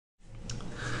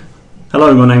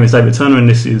Hello, my name is David Turner and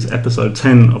this is episode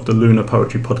 10 of the Lunar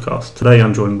Poetry Podcast. Today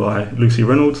I'm joined by Lucy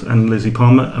Reynolds and Lizzy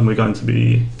Palmer, and we're going to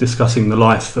be discussing the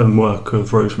life and work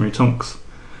of Rosemary Tonks.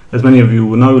 As many of you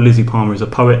will know, Lizzy Palmer is a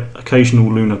poet,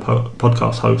 occasional Lunar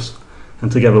podcast host,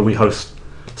 and together we host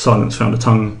Silence Found a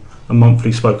Tongue, a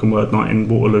monthly spoken word night in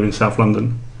Waterloo in South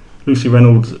London. Lucy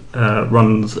Reynolds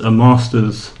runs a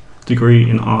master's degree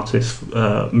in artist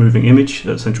moving image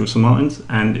at Central St Martin's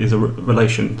and is a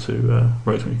relation to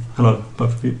Rosemary. Hello,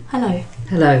 both of you. Hello.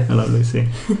 Hello. Hello, Lucy.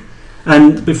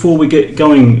 And before we get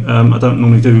going, I don't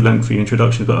normally do lengthy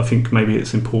introductions, but I think maybe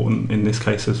it's important in this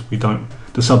case as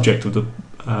the subject of the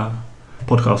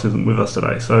podcast isn't with us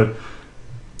today. So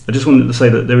I just wanted to say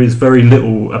that there is very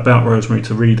little about Rosemary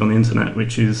to read on the internet,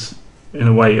 which is in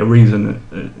a way a reason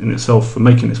in itself for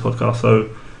making this podcast. So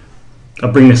I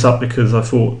bring this up because I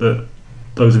thought that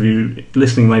those of you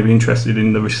listening may be interested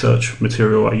in the research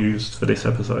material I used for this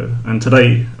episode. And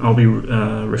today I'll be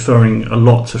referring a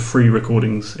lot to three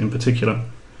recordings in particular.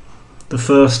 The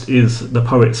first is The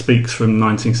Poet Speaks from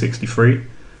 1963,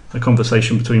 a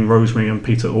conversation between Rosemary and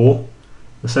Peter Orr.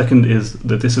 The second is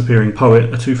The Disappearing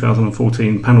Poet, a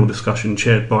 2014 panel discussion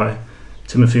chaired by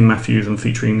Timothy Matthews and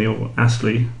featuring Neil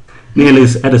Astley. Neil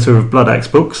is editor of Blood Axe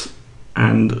Books,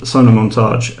 and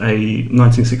Sono-Montage, a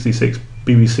 1966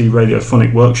 BBC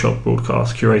Radiophonic Workshop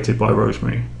broadcast curated by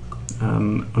Rosemary.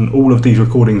 And all of these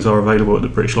recordings are available at the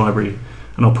British Library,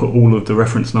 and I'll put all of the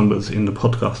reference numbers in the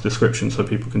podcast description so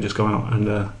people can just go out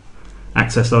and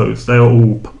access those. They are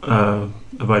all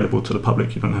available to the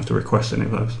public. You don't have to request any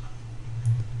of those.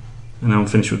 And now I'm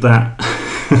finished with that.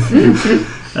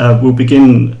 We'll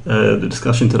begin the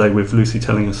discussion today with Lucy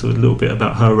telling us a little bit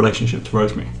about her relationship to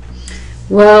Rosemary.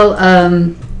 Well,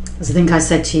 as I think I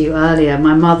said to you earlier,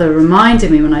 my mother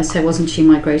reminded me when I said, wasn't she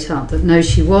my great aunt, that no,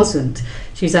 she wasn't.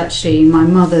 She's actually my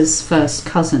mother's first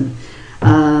cousin.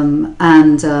 I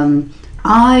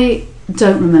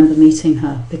don't remember meeting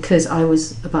her because I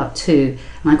was about 2,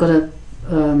 and I got a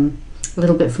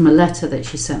little bit from a letter that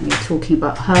she sent me talking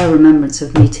about her remembrance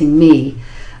of meeting me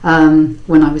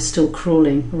when I was still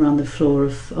crawling around the floor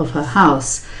of her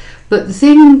house. But the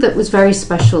thing that was very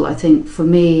special, I think, for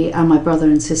me and my brother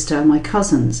and sister and my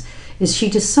cousins is she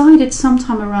decided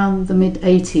sometime around the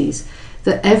mid-80s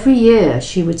that every year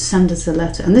she would send us a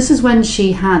letter. And this is when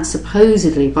she had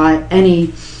supposedly, by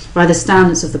the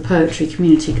standards of the poetry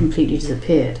community, completely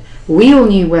disappeared. We all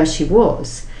knew where she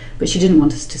was, but she didn't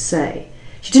want us to say.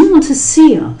 She didn't want to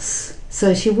see us.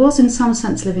 So she was in some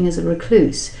sense living as a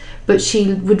recluse, but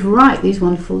she would write these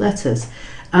wonderful letters.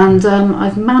 And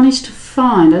I've managed to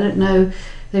find, I don't know,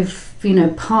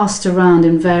 they've passed around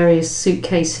in various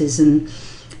suitcases and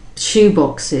shoe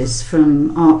boxes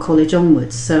from art college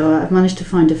onwards. So I've managed to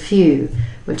find a few,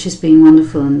 which has been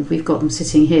wonderful, and we've got them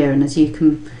sitting here. And as you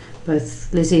can,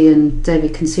 both Lizzy and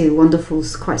David can see the wonderful,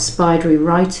 quite spidery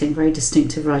writing, very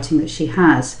distinctive writing that she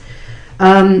has.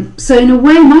 So in a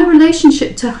way, my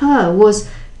relationship to her was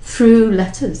through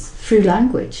letters, through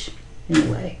language, in a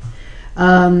way.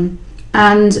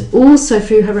 And also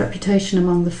through her reputation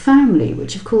among the family,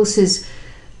 which of course is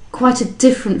quite a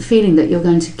different feeling that you're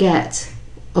going to get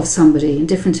of somebody, a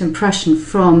different impression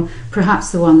from perhaps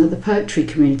the one that the poetry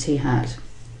community had.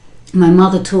 My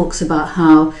mother talks about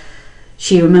how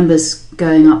she remembers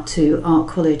going up to art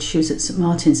college. She was at St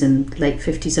Martin's in late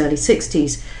 50s, early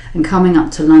 60s, and coming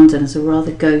up to London as a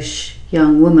rather gauche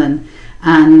young woman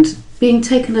and being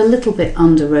taken a little bit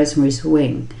under Rosemary's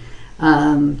wing.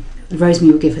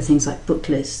 Rosemary would give her things like book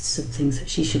lists of things that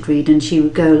she should read, and she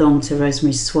would go along to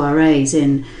Rosemary's soirees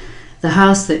in the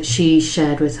house that she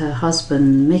shared with her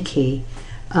husband Mickey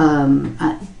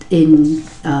in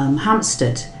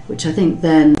Hampstead, which I think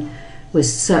then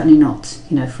was certainly not,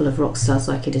 full of rock stars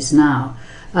like it is now.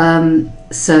 And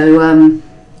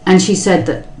she said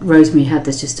that Rosemary had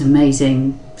this just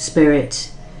amazing spirit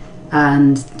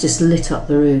and just lit up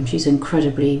the room. She's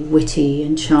incredibly witty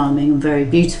and charming and very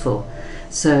beautiful.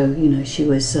 So, she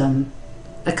was a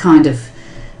kind of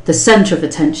the centre of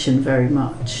attention very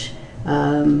much.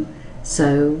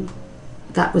 So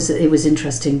it was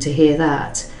interesting to hear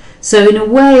that. So in a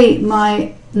way,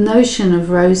 my notion of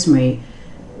Rosemary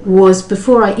was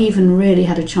before I even really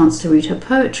had a chance to read her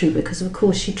poetry, because of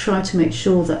course she tried to make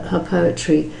sure that her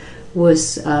poetry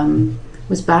was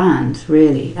banned,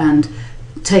 really, and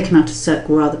taken out of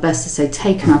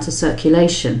taken out of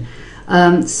circulation.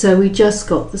 So we just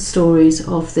got the stories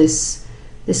of this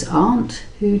aunt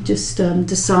who just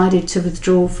decided to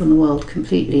withdraw from the world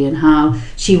completely, and how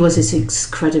she was this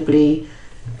incredibly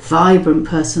vibrant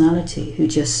personality who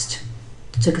just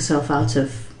took herself out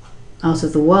of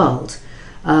the world,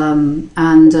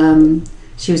 and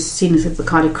she was seen as a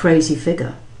kind of crazy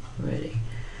figure, really.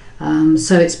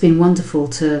 So it's been wonderful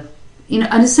to, in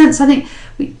a sense, I think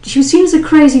she was seen as a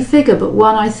crazy figure, but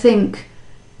one I think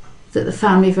that the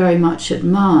family very much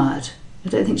admired. I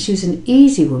don't think she was an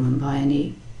easy woman by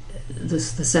any the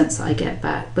sense that I get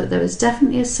back, but there was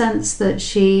definitely a sense that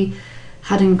she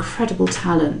had incredible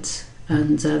talent,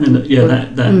 and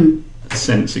that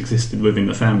sense existed within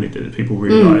the family that people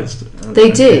realised.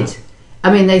 They did. Yeah.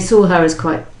 I mean, they saw her as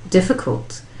quite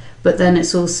difficult, but then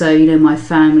it's also, my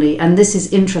family, and this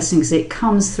is interesting because it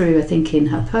comes through, I think, in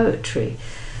her poetry,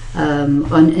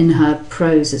 and in her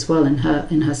prose as well, in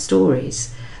her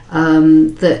stories,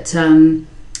 that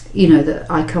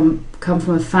I come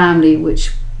from a family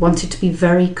which wanted to be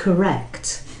very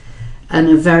correct and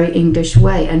a very English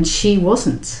way, and she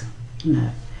wasn't.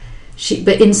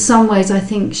 But in some ways, I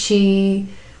think she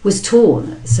was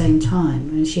torn at the same time,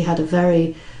 and she had a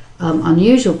very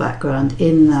unusual background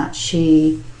in that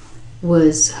she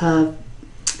was her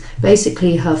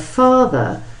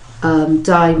father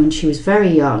died when she was very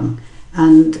young,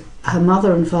 and her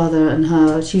mother and father and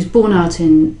her, she was born out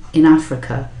in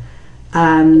Africa,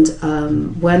 and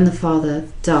when the father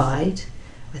died,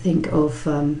 I think of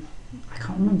I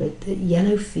can't remember,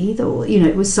 yellow fever, or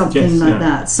it was something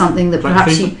that, something that Black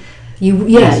perhaps fever?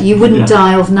 you wouldn't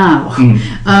die of now.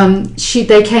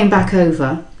 They came back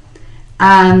over,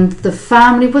 and the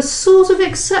family was sort of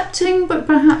accepting, but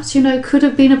perhaps could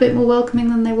have been a bit more welcoming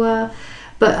than they were.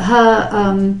 But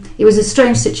her it was a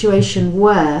strange situation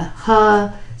where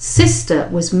her sister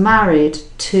was married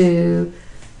to,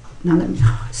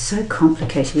 it's so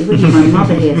complicated, you wouldn't need my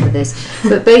mother here for this,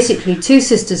 but basically two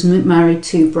sisters married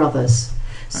two brothers.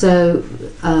 So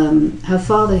her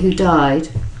father, who died,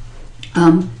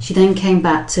 she then came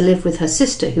back to live with her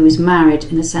sister, who was married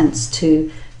in a sense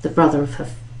to the brother of her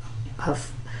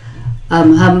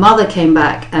mother came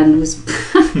back and was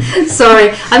sorry,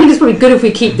 I think it's probably good if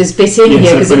we keep this bit in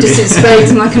here, because it just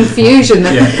explains my confusion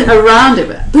around it.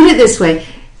 But put it this way,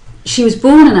 she was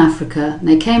born in Africa, and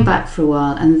they came back for a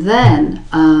while, and then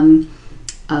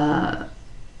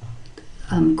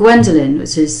Gwendolyn,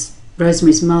 which is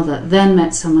Rosemary's mother, then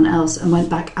met someone else and went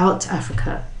back out to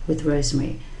Africa with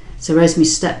Rosemary. So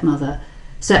Rosemary's stepfather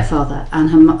and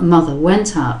her mother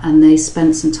went out, and they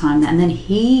spent some time there, and then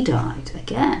he died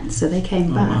again, so they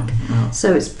came back. Wow.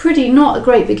 So it's pretty not a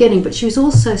great beginning, but she was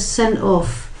also sent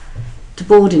off to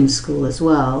boarding school as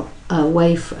well,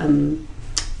 away from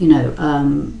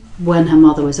when her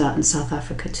mother was out in South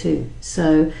Africa too.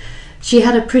 So she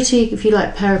had a pretty, if you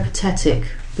like, peripatetic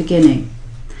beginning.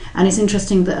 And it's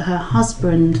interesting that her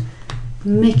husband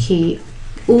Mickey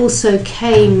also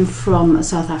came from a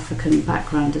South African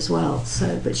background as well.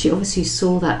 So, but she obviously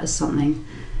saw that as something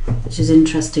which is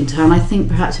interesting to her. And I think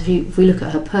perhaps if we look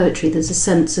at her poetry, there's a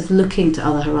sense of looking to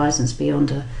other horizons beyond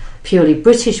a purely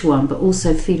British one, but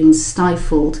also feeling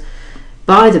stifled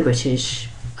by the British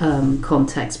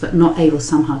context, but not able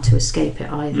somehow to escape it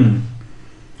either.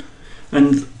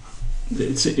 And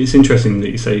it's interesting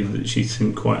that you say that she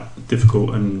seemed quite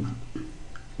difficult and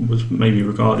was maybe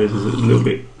regarded as a little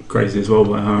bit crazy as well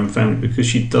by her own family, because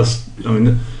she does. I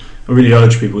mean, I really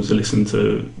urge people to listen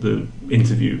to the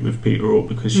interview with Peter Orr,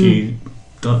 because she's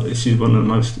one of the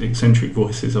most eccentric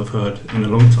voices I've heard in a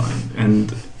long time.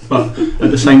 But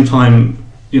at the same time,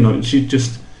 she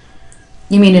just.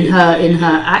 You mean in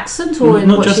her accent, or in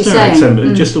what she's saying? Not just her accent,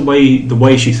 but just the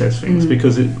way she says things,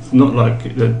 because it's not like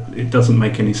it doesn't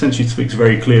make any sense. She speaks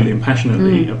very clearly and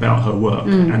passionately about her work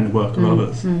and the work of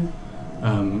others.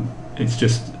 It's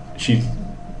just she's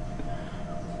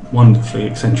wonderfully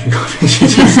eccentric.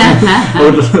 I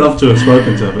would love to have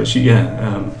spoken to her, but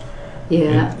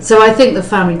So I think the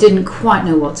family didn't quite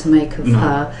know what to make of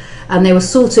her, and they were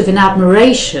sort of in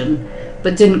admiration,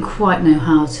 but didn't quite know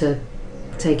how to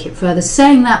take it further,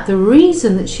 saying that the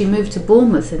reason that she moved to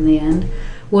Bournemouth in the end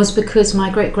was because my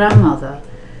great-grandmother,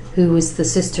 who was the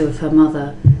sister of her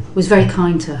mother, was very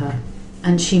kind to her,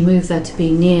 and she moved there to be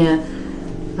near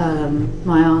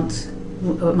my aunt,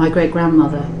 my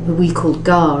great-grandmother, who we called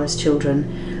Gar as children,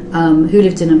 who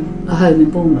lived in a home in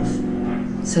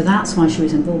Bournemouth. So that's why she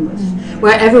was in Bournemouth,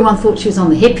 where everyone thought she was on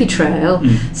the hippie trail,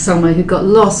 somewhere who got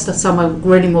lost, or somewhere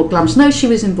really more glamorous. No, she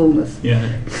was in Bournemouth.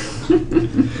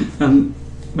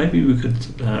 Maybe we could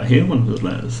hear one of the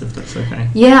letters, if that's okay.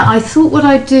 Yeah, I thought what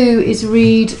I'd do is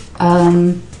read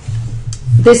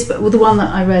this, the one that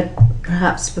I read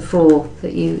perhaps before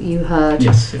that you heard.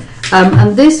 Yes. Yeah.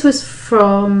 And this was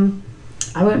from,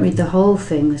 I won't read the whole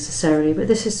thing necessarily, but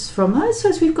this is from, I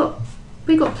suppose we've got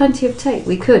plenty of tape.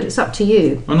 We could. It's up to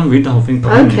you. Oh no, read the whole thing.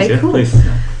 Okay, cool. Please.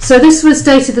 So this was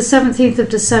dated the 17th of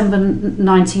December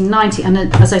 1990, and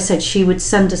as I said, she would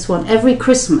send us one every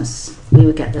Christmas. We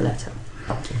would get the letter.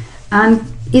 and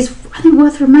is, I think,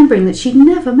 worth remembering that she'd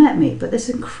never met me, but this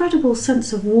incredible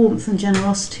sense of warmth and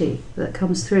generosity that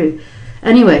comes through.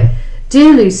 Anyway,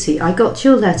 dear Lucy, I got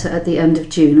your letter at the end of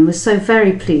June and was so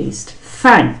very pleased.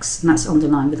 Thanks, and that's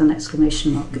underlined with an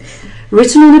exclamation mark.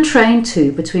 Written on a train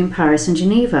too, between Paris and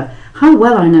Geneva. How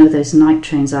well I know those night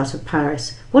trains out of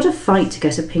Paris. What a fight to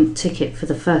get a pink ticket for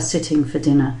the first sitting for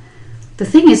dinner. The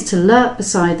thing is to lurk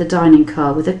beside the dining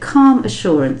car with a calm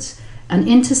assurance and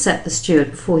intercept the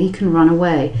steward before he can run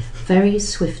away, very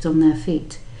swift on their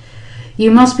feet.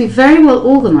 You must be very well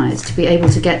organised to be able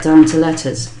to get down to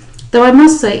letters, though I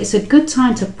must say it's a good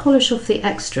time to polish off the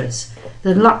extras,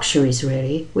 the luxuries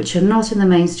really, which are not in the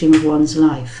mainstream of one's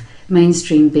life,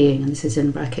 mainstream being, and this is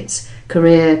in brackets,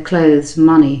 career, clothes,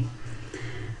 money.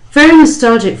 Very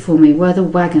nostalgic for me were the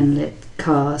wagon-lit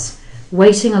cars,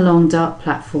 waiting along dark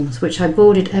platforms, which I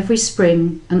boarded every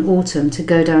spring and autumn to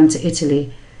go down to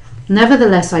Italy.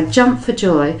 Nevertheless, I jump for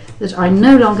joy that I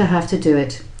no longer have to do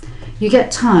it. You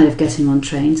get tired of getting on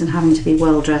trains and having to be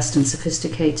well-dressed and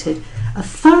sophisticated, a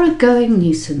thoroughgoing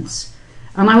nuisance.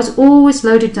 And I was always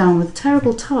loaded down with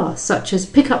terrible tasks, such as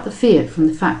pick up the Fiat from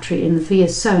the factory in the Via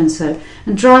so-and-so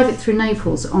and drive it through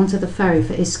Naples onto the ferry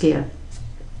for Ischia.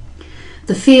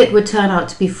 The Fiat would turn out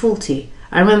to be faulty.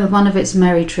 I remember one of its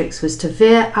merry tricks was to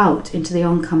veer out into the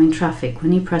oncoming traffic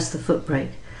when you pressed the foot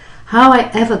brake. How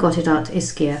I ever got it out to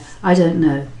Ischia, I don't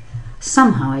know.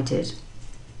 Somehow I did.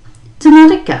 To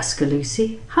Madagascar,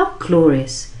 Lucy? How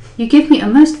glorious! You give me a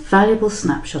most valuable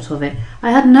snapshot of it.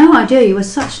 I had no idea you were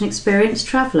such an experienced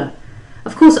traveller.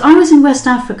 Of course, I was in West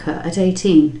Africa at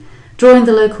 18, drawing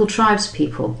the local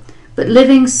tribespeople, but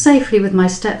living safely with my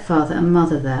stepfather and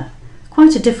mother there.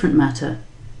 Quite a different matter.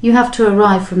 You have to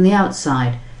arrive from the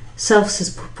outside,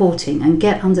 self-supporting, and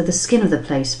get under the skin of the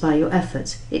place by your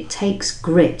efforts. It takes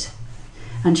grit.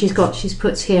 And she's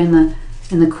puts here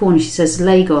in the corner, she says,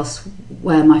 Lagos,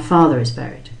 where my father is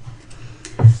buried.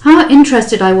 How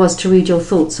interested I was to read your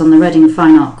thoughts on the Reading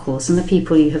Fine Art course and the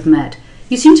people you have met.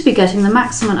 You seem to be getting the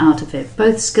maximum out of it,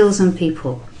 both skills and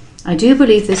people. I do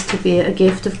believe this to be a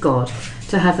gift of God,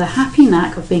 to have the happy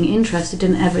knack of being interested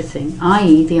in everything,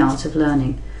 i.e. the art of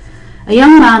learning. A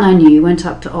young man I knew went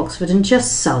up to Oxford and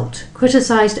just sulked,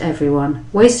 criticised everyone,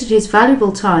 wasted his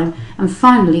valuable time and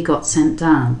finally got sent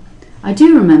down. I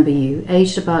do remember you,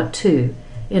 aged about 2,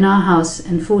 in our house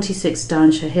in 46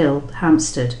 Downshire Hill,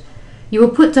 Hampstead. You were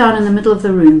put down in the middle of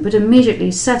the room but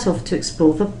immediately set off to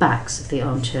explore the backs of the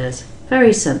armchairs.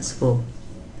 Very sensible.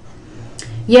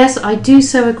 Yes, I do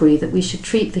so agree that we should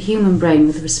treat the human brain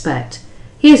with respect.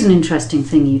 Here's an interesting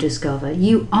thing you discover.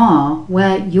 You are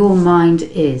where your mind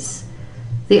is.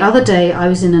 The other day I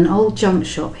was in an old junk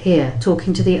shop here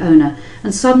talking to the owner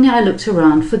and suddenly I looked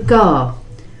around for Gar.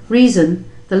 Reason,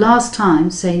 the last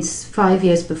time, say 5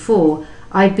 years before,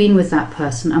 I'd been with that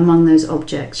person among those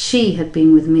objects. She had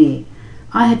been with me.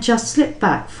 I had just slipped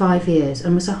back 5 years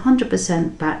and was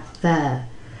 100% back there.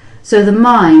 So the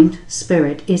mind,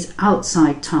 spirit, is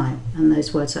outside time, and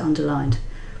those words are underlined.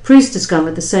 Proust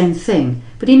discovered the same thing,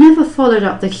 but he never followed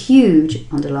up the huge,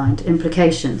 underlined,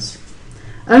 implications.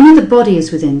 Only the body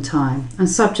is within time and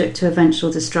subject to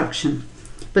eventual destruction.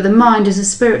 But the mind is a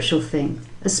spiritual thing,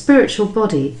 a spiritual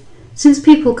body. Since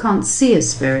people can't see a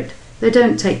spirit, they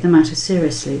don't take the matter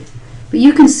seriously. But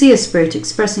you can see a spirit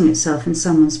expressing itself in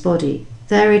someone's body.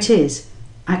 There it is,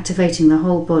 activating the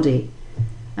whole body.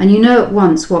 And you know at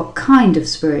once what kind of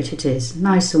spirit it is,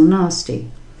 nice or nasty.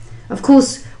 Of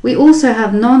course, we also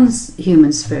have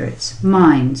non-human spirits,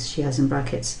 minds, she has in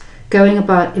brackets, going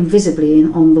about invisibly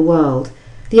on the world.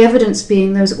 The evidence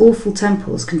being those awful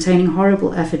temples containing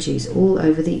horrible effigies all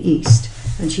over the East.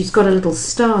 And she's got a little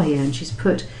star here and she's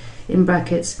put in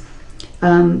brackets,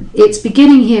 it's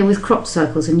beginning here with crop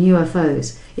circles and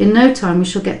UFOs. In no time we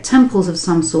shall get temples of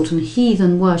some sort and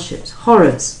heathen worships,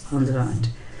 horrors, underlined.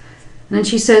 And then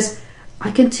she says,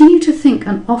 I continue to think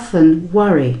and often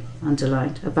worry,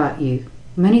 underlined, about you.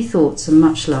 Many thoughts and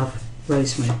much love,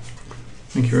 Rosemary.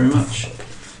 Thank you very much.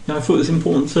 Now, I thought it was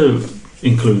important to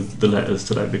include the letters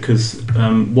today because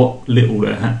what little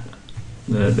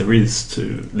there is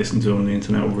to listen to on the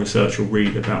internet or research or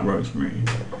read about Rosemary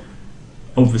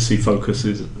obviously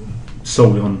focuses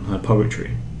solely on her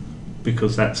poetry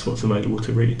because that's what's available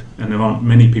to read, and there aren't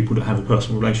many people that have a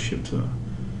personal relationship to her.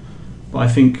 But I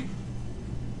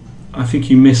think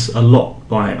you miss a lot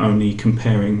by only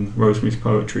comparing Rosemary's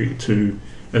poetry to,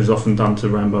 as often done, to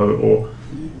Rimbaud or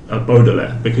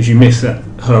Baudelaire, because you miss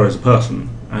her as a person,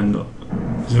 and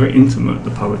it's very intimate,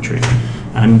 the poetry,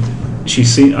 and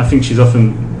I think she's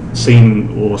often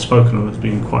seen or spoken of as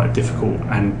being quite a difficult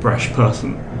and brash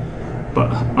person. But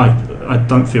I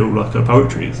don't feel like her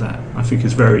poetry is that. I think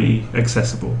it's very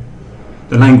accessible.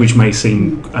 the language may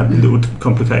seem a little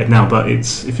complicated now, but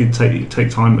it's, if you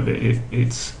take time with it,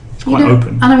 it's quite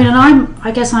open. And I mean,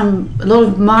 I guess a lot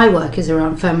of my work is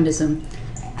around feminism,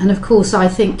 and of course I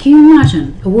think, can you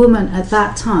imagine a woman at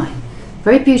that time,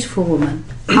 very beautiful woman,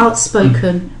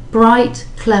 outspoken, bright,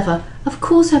 clever, of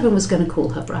course everyone was going to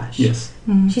call her brash. Yes.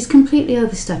 She's completely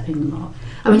overstepping the mark.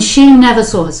 I mean, she never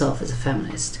saw herself as a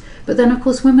feminist, but then of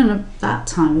course women at that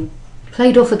time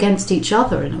played off against each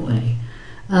other in a way.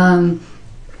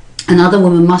 Another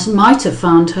woman might have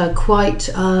found her quite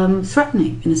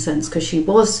threatening in a sense, because she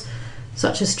was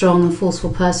such a strong and forceful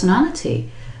personality.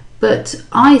 But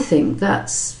I think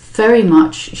that's very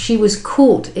much, she was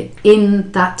caught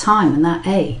in that time and that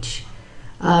age.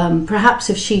 Perhaps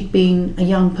if she'd been a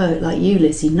young poet like you,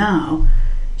 Lizzy, now,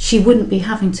 she wouldn't be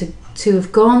having to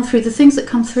have gone through the things that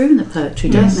come through in the poetry,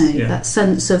 don't they? Yeah. That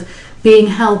sense of being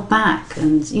held back.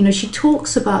 And, you know, she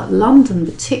talks about London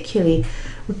particularly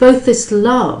with both this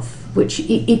love, which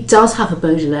it does have a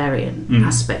Baudelairean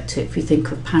aspect to it, if you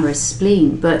think of Paris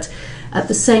Spleen, but at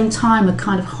the same time a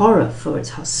kind of horror for it,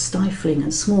 how stifling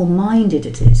and small-minded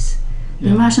it is.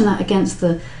 Yeah. Imagine that against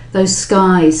those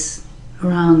skies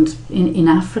around in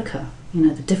Africa, you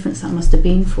know, the difference that must have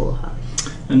been for her.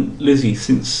 And Lizzy,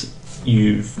 since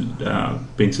you've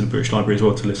been to the British Library as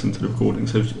well to listen to the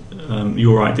recordings, have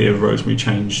your idea of Rosemary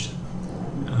changed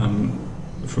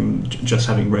from just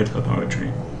having read her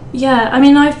poetry? Yeah, I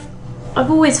mean, I've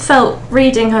always felt,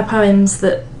 reading her poems,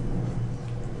 that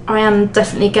I am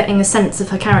definitely getting a sense of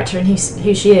her character and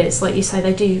who she is. Like you say,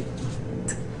 they do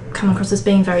come across as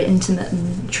being very intimate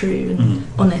and true and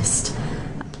honest.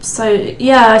 So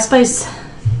yeah, I suppose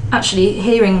actually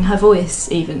hearing her voice,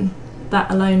 even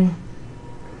that alone,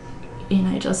 you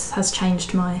know, has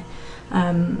changed my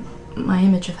my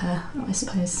image of her, I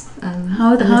suppose.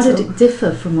 How did it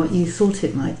differ from what you thought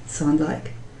it might sound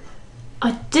like?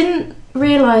 I didn't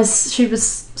realise she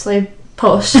was so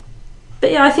posh.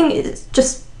 But yeah, I think it's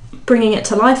just bringing it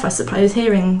to life, I suppose,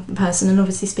 hearing the person and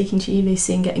obviously speaking to you,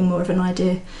 Lucy, and getting more of an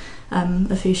idea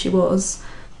of who she was.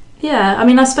 Yeah, I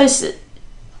mean, I suppose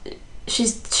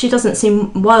she doesn't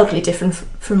seem wildly different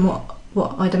from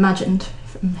what I'd imagined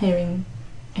from hearing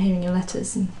your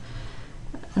letters and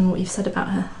what you've said about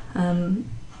her.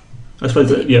 I suppose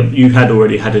that, yeah, you had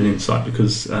already had an insight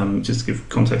because, just to give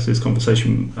context to this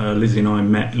conversation, Lizzy and I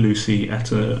met Lucy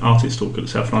at an artist talk at the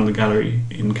South London Gallery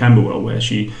in Camberwell, where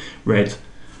she read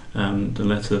the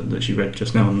letter that she read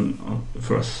just now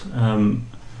for us.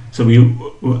 So we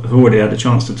have already had a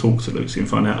chance to talk to Lucy and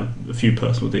find out a few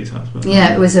personal details. But,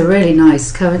 yeah, it was a really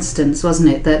nice coincidence, wasn't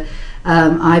it, that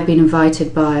I'd been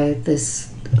invited by this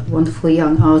wonderful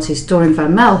young artist, Doreen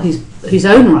Van Mel, whose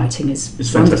own writing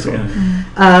is wonderful,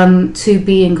 to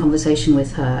be in conversation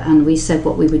with her. And we said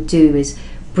what we would do is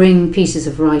bring pieces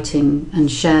of writing and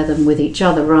share them with each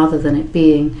other rather than it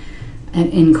being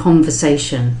in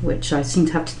conversation, which I seem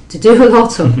to have to do a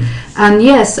lot of. And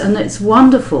yes, and it's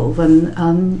wonderful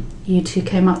when you two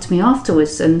came up to me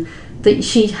afterwards and that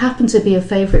she happened to be a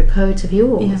favourite poet of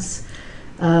yours.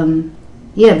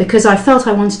 Yeah, because I felt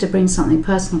I wanted to bring something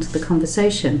personal to the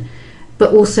conversation,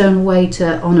 but also in a way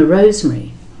to honour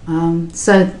Rosemary.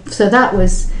 So that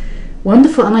was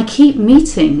wonderful, and I keep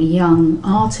meeting young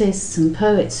artists and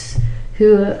poets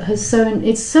who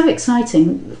it's so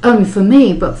exciting, only for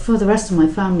me, but for the rest of my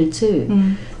family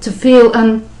too, to feel.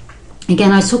 And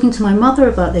again, I was talking to my mother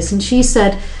about this, and she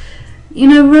said, you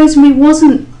know, Rosemary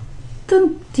wasn't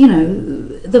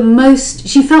the most.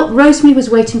 She felt Rosemary was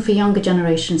waiting for younger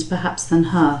generations, perhaps, than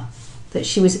her. That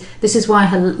she was. This is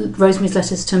why Rosemary's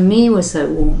letters to me were so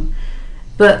warm.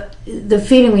 But the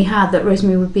feeling we had that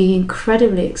Rosemary would be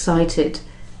incredibly excited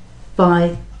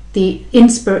by the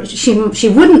inspiration. She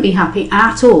wouldn't be happy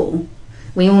at all.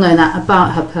 We all know that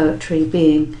about her poetry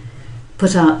being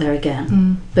put out there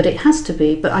again. But it has to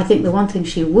be. But I think the one thing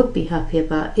she would be happy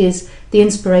about is the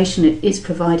inspiration it is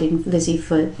providing, Lizzy,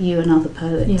 for you and other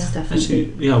poets.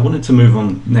 Definitely. Actually, I wanted to move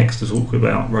on next to talk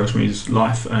about Rosemary's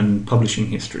life and publishing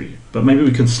history. But maybe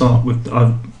we can start with,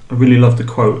 I really love the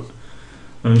quote.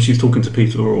 She's talking to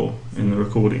Peter Orr in the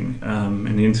recording,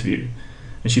 in the interview,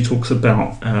 and she talks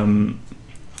about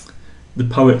the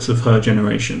poets of her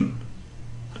generation.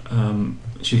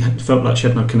 She felt like she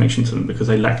had no connection to them because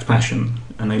they lacked passion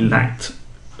and they lacked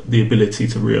the ability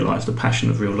to realise the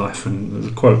passion of real life. And there's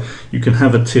a quote: "You can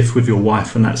have a tiff with your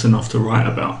wife, and that's enough to write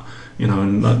about." You know,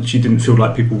 and she didn't feel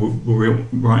like people were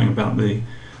writing about the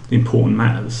important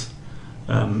matters.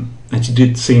 And she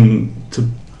did seem to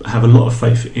have a lot of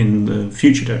faith in the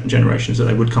future generations that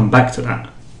they would come back to that.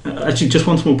 Actually, just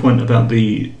one small point about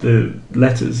the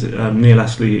letters. Neil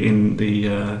Astley in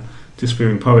the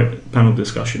Disappearing Poet panel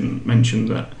discussion mentioned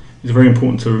that it's very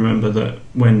important to remember that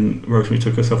when Rosemary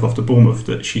took herself off to Bournemouth,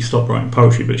 that she stopped writing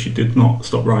poetry, but she did not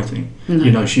stop writing.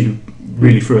 No. She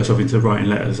really threw herself into writing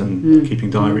letters and keeping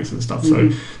diaries and stuff.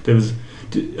 So there was.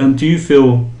 Do you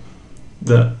feel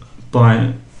that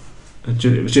by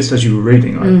it was just as you were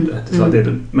reading, I decided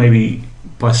that maybe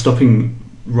by stopping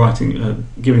writing,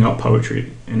 giving up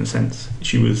poetry in a sense,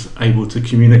 she was able to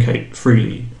communicate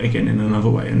freely again in another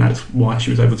way, and that's why she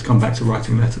was able to come back to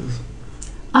writing letters.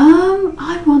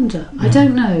 I wonder. I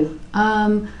don't know.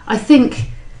 I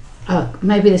think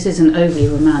maybe this is an overly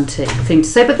romantic thing to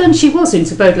say, but then she was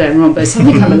into Baudelaire and Rimbaud, so I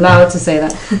think I'm allowed to say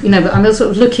that. But I'm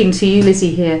sort of looking to you,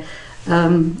 Lizzy, here.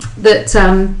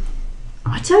 That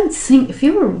I don't think if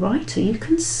you're a writer, you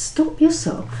can stop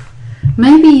yourself.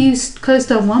 Maybe you close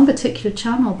down one particular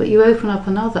channel, but you open up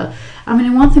another. I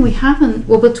mean, one thing we haven't.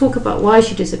 Well, we'll talk about why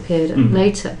she disappeared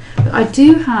later. But I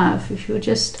do have. If you'll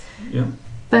just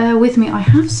bear with me, I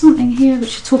have something here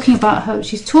which is talking about her.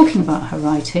 She's talking about her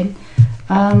writing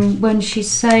when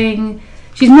she's saying.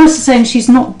 She's mostly saying she's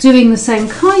not doing the same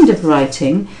kind of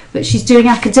writing, but she's doing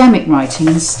academic writing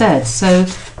instead. So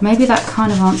maybe that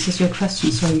kind of answers your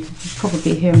question. So you can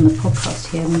probably hear in the podcast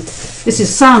here. This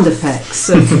is sound effects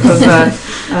maybe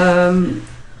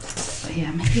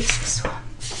it's this one.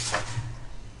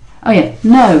 Oh yeah,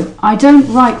 no, I don't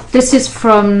write. This is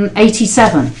from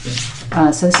 87.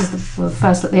 So this is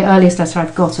the earliest letter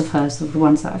I've got of hers, the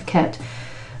ones that I've kept.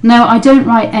 No, I don't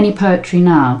write any poetry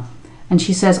now. And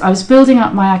she says, I was building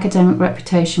up my academic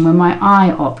reputation when my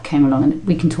IOP came along, and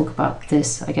we can talk about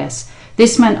this, I guess.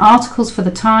 This meant articles for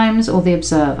the Times or the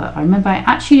Observer. I remember I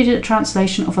actually did a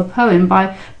translation of a poem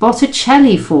by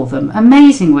Botticelli for them.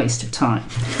 Amazing waste of time.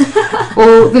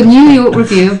 Or the New York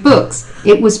Review of Books.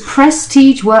 It was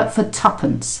prestige work for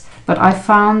tuppence. But I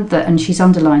found that, and she's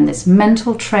underlined this,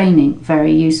 mental training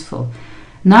very useful.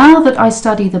 Now that I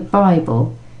study the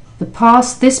Bible,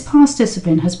 this past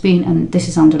discipline has been, and this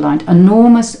is underlined,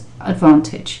 enormous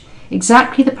advantage.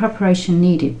 Exactly the preparation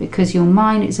needed, because your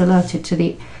mind is alerted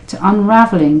to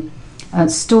unravelling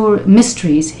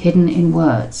mysteries hidden in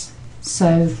words.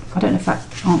 So I don't know if that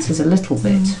answers a little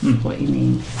bit what you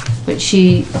mean. But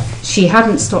she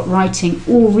hadn't stopped writing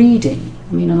or reading.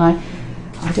 I mean, and I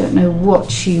don't know what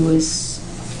she was.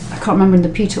 I can't remember in the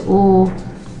Peter Orr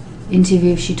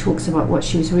interview if she talks about what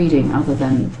she was reading other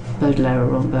than Baudelaire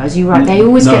or Rimbaud. As you write, they're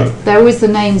always the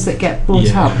names that get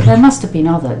brought up. But there must have been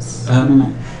others. I don't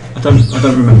know. I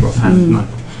don't remember offhand. No.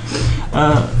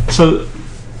 So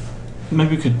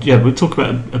maybe we could we'll talk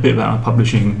about a bit about her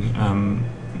publishing.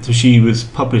 So she was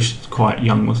published quite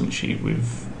young, wasn't she?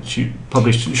 She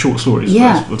published short stories.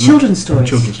 First, children's stories.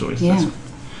 Children's stories. Yeah.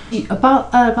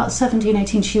 About 17,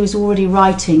 18, she was already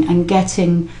writing and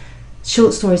getting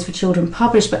short stories for children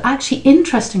published. But actually,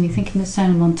 interestingly, thinking the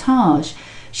Sono-Montage,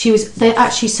 they're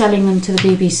actually selling them to the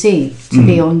BBC to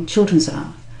be on Children's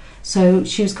Hour. So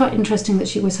she was quite interesting that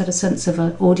she always had a sense of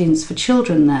an audience for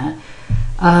children there.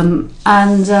 I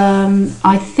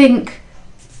think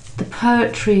the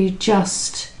poetry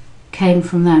just came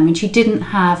from them. I mean, she didn't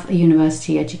have a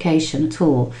university education at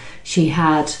all. She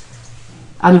had,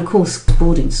 and of course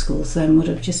boarding schools then would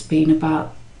have just been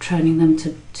about training them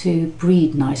to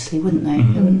breed nicely, wouldn't they?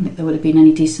 I wouldn't think there would have been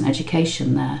any decent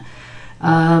education there.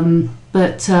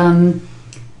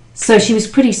 So she was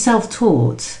pretty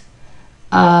self-taught.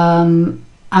 And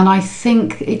I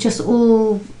think it just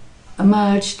all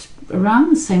emerged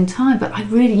around the same time. But I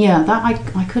really, I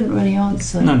couldn't really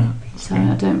answer. No. So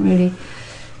I don't really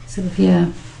sort of,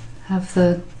 have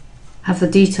the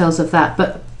details of that.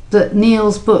 But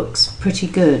Neil's book's pretty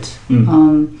good.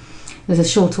 There's a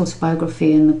short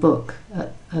autobiography in the book,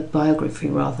 a biography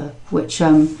rather, which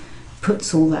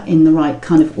puts all that in the right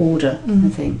kind of order, I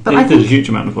think. But he did a huge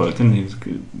amount of work, didn't he?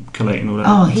 Collating all that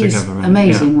together. Oh, he's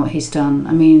amazing what he's done.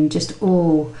 I mean,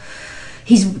 for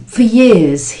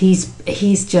years,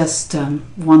 he's just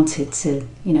wanted to,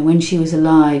 when she was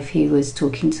alive, he was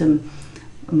talking to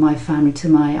my family, to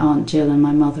my Aunt Jill and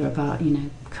my mother about,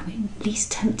 can we at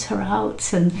least tempt her out?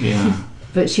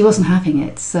 But she wasn't having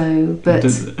it, so, but...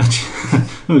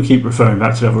 We keep referring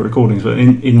back to the other recordings, but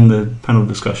in the panel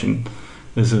discussion,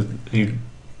 there's he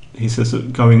says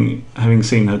that having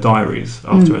seen her diaries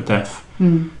after her death,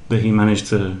 that he managed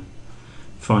to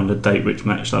find a date which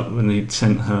matched up when he'd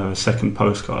sent her a second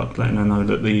postcard letting her know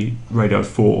that the Radio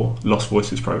 4 Lost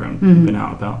Voices programme had been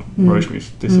out about Rosemary's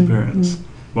disappearance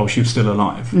while she was still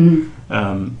alive.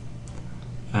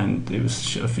 And it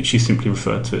was, I think she simply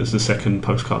referred to it as the second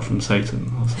postcard from Satan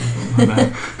or something like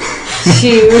that.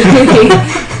 She really...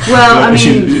 Well, I mean...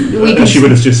 She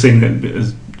would have just seen it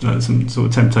as some sort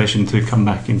of temptation to come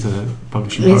back into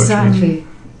publishing poetry. Exactly.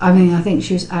 I mean, I think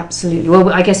she was absolutely... Well,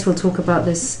 I guess we'll talk about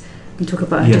this, we'll talk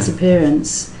about her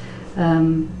disappearance,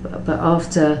 but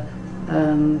after...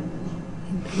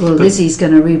 Lizzy's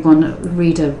going to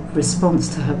read a response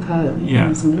to her poem.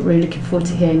 Yeah. So I'm really looking forward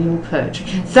to hearing your poetry.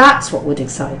 That's what would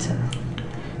excite her.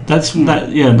 That's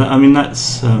I mean,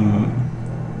 that's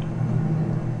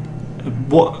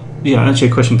what. Yeah, actually,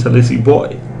 a question to Lizzy.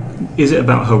 What is it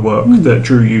about her work that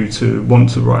drew you to want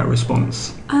to write a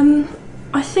response?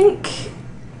 I think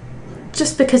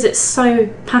just because it's so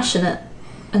passionate,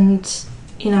 and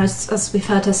as we've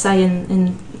heard her say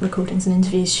in recordings and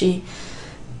interviews, she,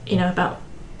 about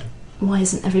why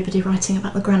isn't everybody writing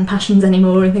about the grand passions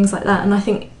anymore and things like that. And I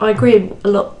think I agree in a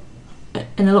lot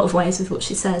of ways with what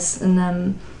she says. And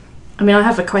I mean, I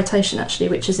have a quotation actually,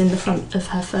 which is in the front of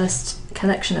her first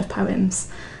collection of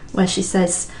poems, where she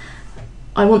says,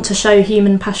 "I want to show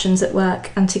human passions at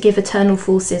work and to give eternal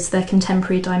forces their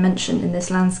contemporary dimension in this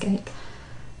landscape."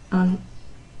 I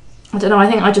don't know,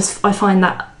 I find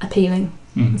that appealing,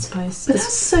 I suppose. But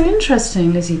that's so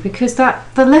interesting, Lizzy, because the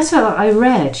letter that I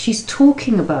read, she's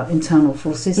talking about internal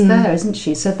forces there, isn't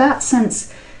she? So that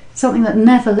sense, something that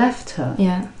never left her.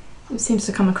 Yeah, it seems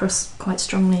to come across quite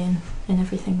strongly in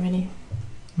everything, really.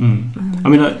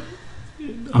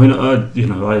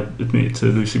 I admitted to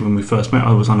Lucy when we first met,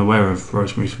 I was unaware of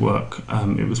Rosemary's work.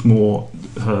 It was more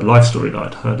her life story that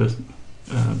I'd heard a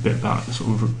bit about,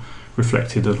 sort of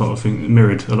reflected a lot of things,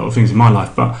 mirrored a lot of things in my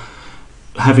life. But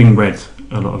having read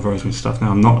a lot of Rosemary's stuff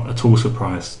now, I'm not at all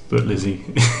surprised that Lizzy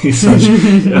is such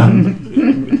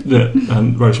that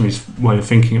Rosemary's way of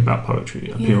thinking about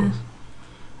poetry appeals.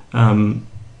 Yeah.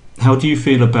 How do you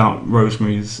feel about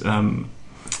Rosemary's?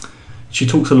 She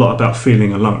talks a lot about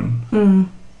feeling alone.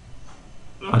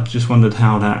 I just wondered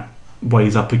how that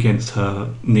weighs up against her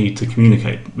need to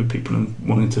communicate with people and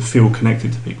wanting to feel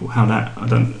connected to people. How that,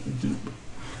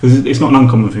 because it's not an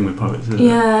uncommon thing with poets, is it?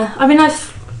 Yeah, I mean,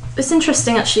 it's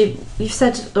interesting actually. You've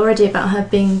said already about her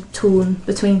being torn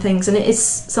between things, and it is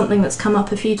something that's come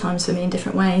up a few times for me in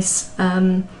different ways.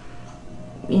 Some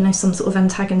sort of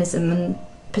antagonism, and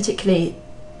particularly,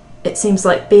 it seems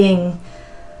like being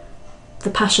the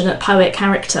passionate poet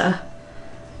character,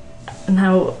 and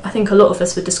how I think a lot of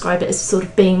us would describe it as sort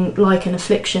of being like an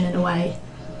affliction in a way,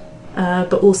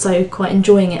 but also quite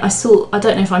enjoying it. I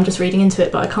don't know if I'm just reading into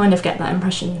it, but I kind of get that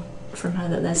impression from her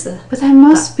that there's a... But there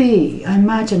must be, I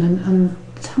imagine, and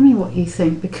tell me what you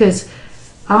think, because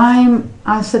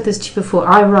I've said this to you before,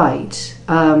 I write,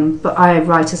 but I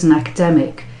write as an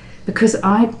academic, because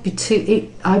I'd be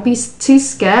too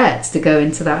scared to go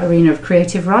into that arena of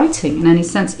creative writing in any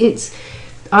sense.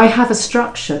 I have a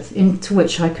structure into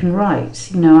which I can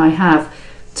write. I have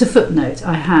to footnote,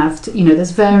 I have to,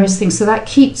 there's various things, so that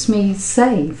keeps me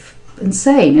safe and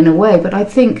sane in a way. But I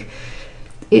think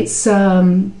it's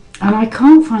and I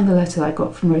can't find the letter I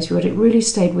got from Rosemary, but it really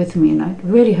stayed with me, and I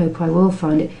really hope I will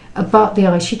find it, about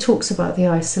she talks about the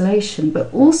isolation,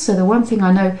 but also the one thing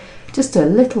I know just a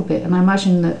little bit, and I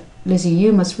imagine that Lizzy,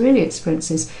 you must really experience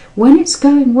this, when it's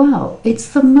going well, it's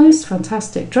the most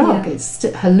fantastic drug. Yeah. It's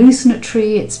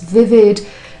hallucinatory, it's vivid,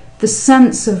 the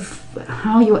sense of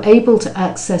how you're able to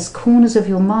access corners of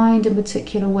your mind in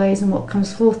particular ways and what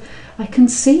comes forth. I can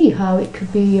see how it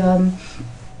could be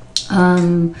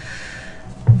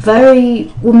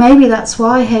very... Well, maybe that's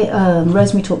why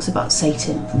Rosemary talks about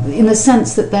Satan, in the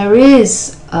sense that there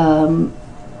is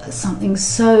something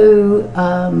so...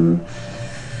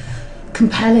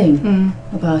 compelling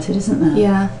about it, isn't there?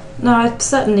 Yeah, no, I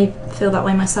certainly feel that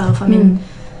way myself. I mean,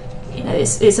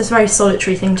 it's a very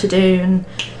solitary thing to do, and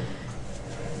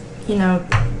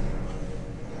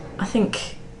I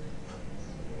think,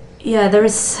 there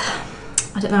is,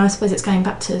 I don't know, I suppose it's going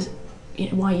back to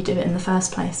why you do it in the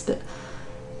first place, but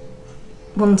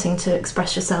wanting to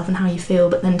express yourself and how you feel,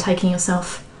 but then taking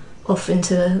yourself off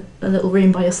into a little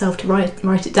room by yourself to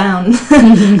write it down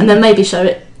and then maybe show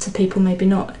it to people, maybe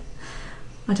not.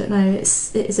 I don't know. It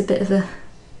is a bit of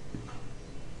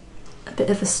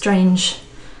a strange,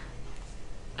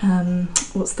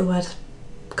 what's the word?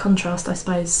 Contrast, I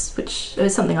suppose, which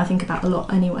is something I think about a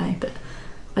lot anyway. But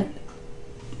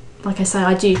like I say,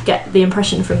 I do get the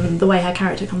impression from the way her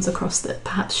character comes across that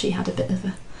perhaps she had a bit of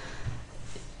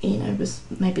was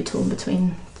maybe torn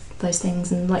between those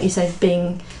things, and like you say,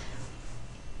 being,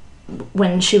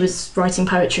 when she was writing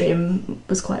poetry and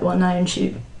was quite well known,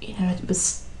 she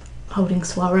was holding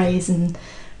soirees and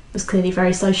was clearly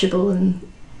very sociable and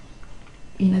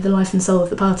the life and soul of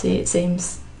the party, it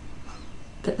seems.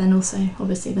 But then also,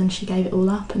 obviously, then she gave it all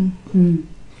up, and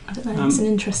I don't know, it's an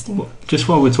interesting... Just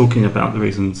while we're talking about the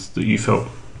reasons that you felt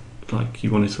like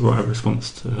you wanted to write a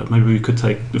response to her. Maybe we could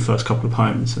take the first couple of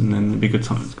poems, and then it'd be a good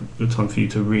time for you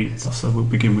to read. So we'll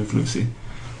begin with Lucy.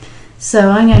 So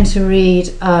I'm going to read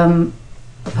a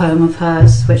poem of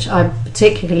hers, which I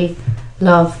particularly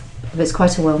love. It's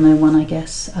quite a well-known one, I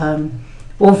guess.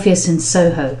 Orpheus in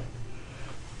Soho.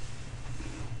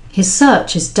 His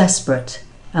search is desperate,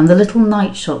 and the little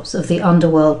night shops of the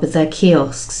underworld with their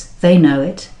kiosks, they know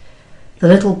it. The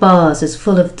little bars as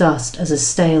full of dust as a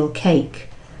stale cake.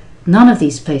 None of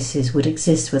these places would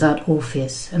exist without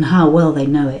Orpheus, and how well they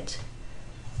know it.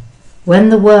 When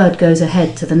the word goes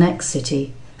ahead to the next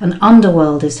city, an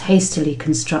underworld is hastily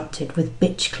constructed with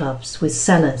bitch clubs, with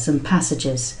cellars and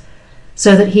passages,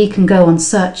 so that he can go on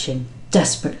searching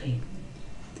desperately.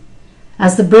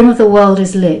 As the brim of the world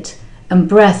is lit and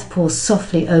breath pours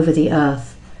softly over the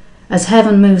earth, as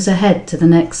heaven moves ahead to the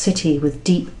next city with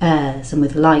deep airs and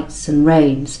with lights and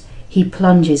rains, he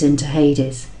plunges into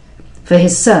Hades, for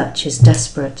his search is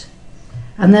desperate.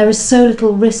 And there is so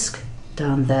little risk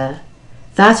down there.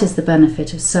 That is the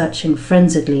benefit of searching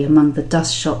frenziedly among the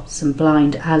dust shops and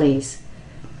blind alleys.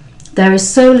 There is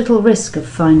so little risk of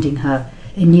finding her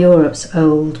in Europe's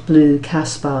old blue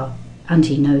Caspar, and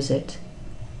he knows it.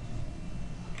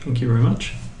 Thank you very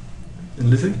much. And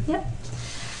Lizzy? Yep.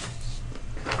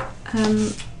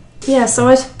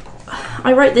 So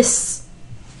I wrote this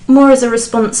more as a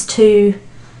response to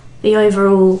the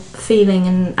overall feeling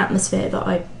and atmosphere that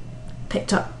I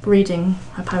picked up reading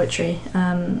her poetry,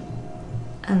 and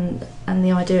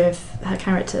the idea of her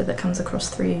character that comes across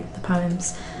through the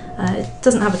poems. It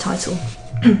doesn't have a title.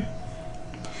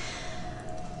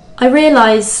 I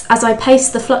realise as I pace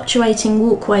the fluctuating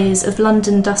walkways of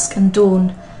London dusk and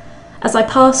dawn, as I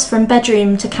pass from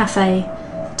bedroom to cafe,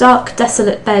 dark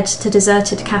desolate bed to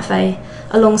deserted cafe,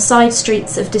 along side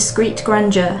streets of discreet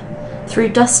grandeur, through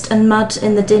dust and mud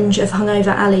in the dinge of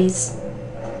hungover alleys.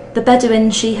 The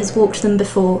Bedouin, she has walked them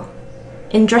before,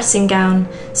 in dressing gown,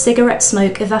 cigarette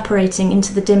smoke evaporating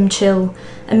into the dim chill,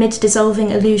 amid dissolving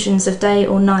illusions of day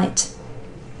or night.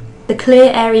 The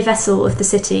clear airy vessel of the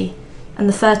city, and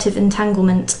the furtive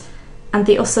entanglement, and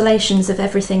the oscillations of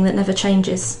everything that never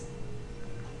changes.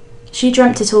 She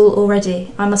dreamt it all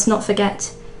already, I must not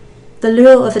forget. The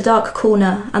lure of a dark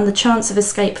corner and the chance of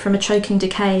escape from a choking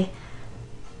decay.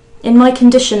 In my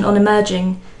condition on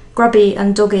emerging, grubby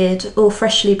and dog-eared, or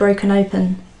freshly broken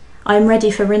open, I am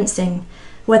ready for rinsing,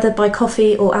 whether by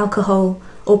coffee or alcohol,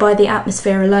 or by the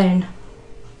atmosphere alone.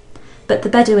 But the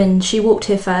Bedouin, she walked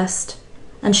here first,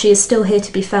 and she is still here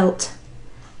to be felt.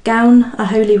 Gown, a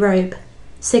holy robe,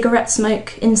 cigarette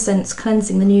smoke, incense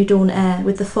cleansing the new dawn air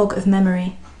with the fog of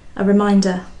memory, a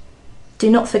reminder. Do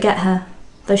not forget her,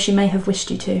 though she may have wished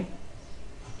you to.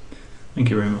 Thank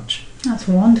you very much. That's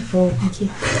wonderful. Thank you.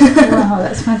 Wow,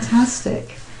 that's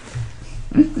fantastic.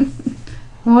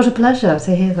 What a pleasure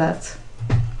to hear that.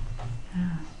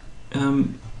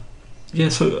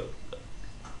 So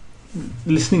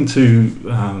listening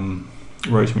to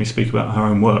Rosemary speak about her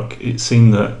own work, it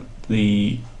seemed that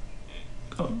the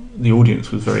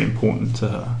audience was very important to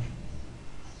her,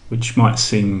 which might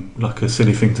seem like a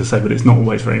silly thing to say, but it's not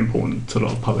always very important to a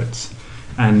lot of poets.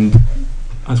 And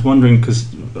I was wondering,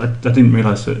 because I didn't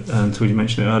realise that until you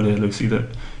mentioned it earlier, Lucy, that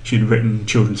she'd written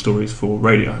children's stories for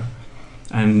radio,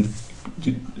 and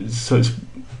so it's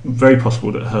very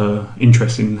possible that her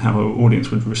interest in how her audience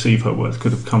would receive her work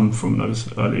could have come from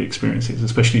those early experiences,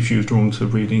 especially if she was drawn to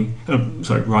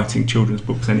writing children's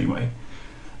books anyway.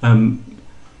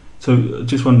 So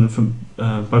just wondering from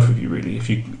both of you really,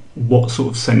 what sort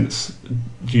of sense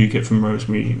do you get from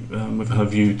Rosemary with her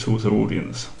view towards her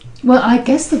audience? Well, I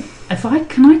guess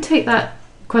can I take that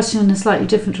question in a slightly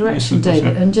different direction, yes,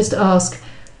 David, and just ask,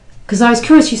 because I was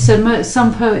curious, you said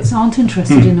some poets aren't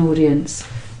interested in audience.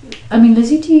 I mean,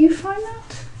 Lizzy, do you find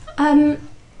that?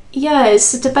 Yeah,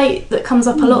 it's a debate that comes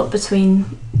up a lot between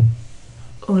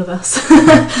all of us.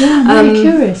 Yeah, I'm very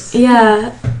curious.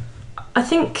 Yeah, I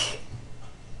think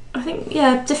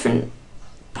different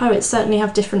poets certainly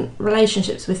have different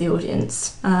relationships with the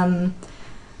audience. I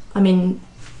mean,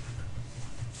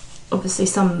 obviously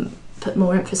some put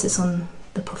more emphasis on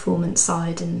the performance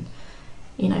side and,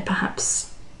 perhaps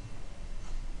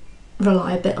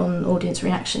rely a bit on audience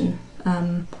reaction.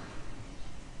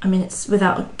 I mean, it's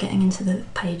without getting into the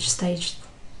page stage.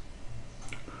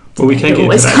 Well, we can get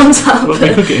always into that. Comes up. Well,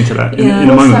 we could get into that in a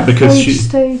What's moment, that, because page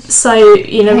stage? So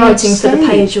writing for the stage.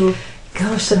 page or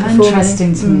Gosh, for that's performing.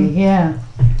 interesting to me. Yeah.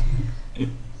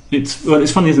 It's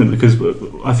funny, isn't it? Because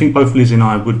I think both Lizzy and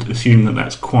I would assume that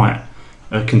that's quite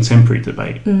a contemporary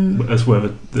debate, as whether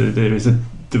there is a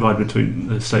divide between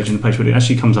the stage and the page, but it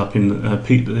actually comes up in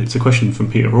it's a question from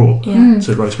Peter Orr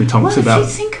to Rosemary Tonks well, about. If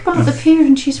you think about the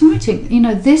period she's writing,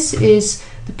 this is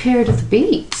the period of the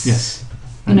beats. Yes,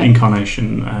 and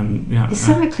incarnation, and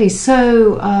exactly.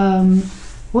 So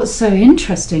what's so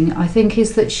interesting, I think,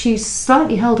 is that she's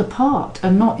slightly held apart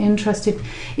and not interested.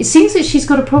 It seems that she's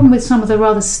got a problem with some of the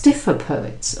rather stiffer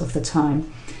poets of the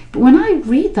time. But when I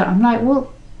read that, I'm like,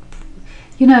 well,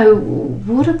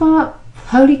 what about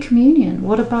Holy Communion?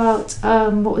 What about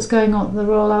what was going on at the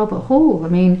Royal Albert Hall? I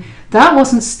mean, that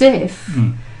wasn't stiff.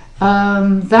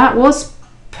 That was,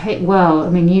 I don't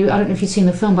know if you've seen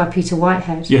the film by Peter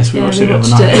Whitehead. Yes, we watched it the other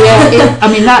night.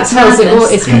 That tells it all.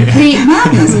 It's complete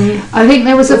madness. I think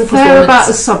there was a fair about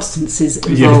the substances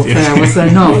involved there, was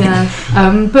there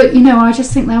not? But I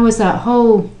just think there was that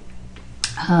whole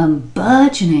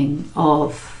burgeoning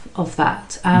of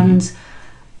that, and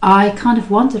I kind of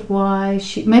wondered why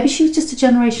maybe she was just a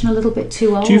generation a little bit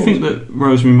too old. Do you think that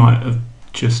Rosemary might have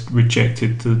just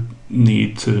rejected the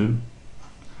need to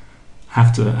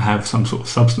have some sort of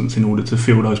substance in order to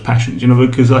feel those passions?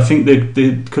 Because I think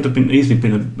there could have easily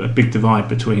been a big divide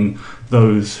between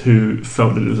those who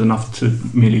felt that it was enough to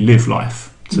merely live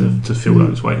life to feel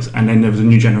those ways, and then there was a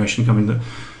new generation coming that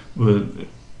were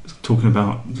talking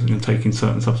about taking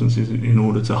certain substances in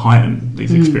order to heighten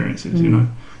these experiences,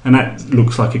 and that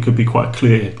looks like it could be quite a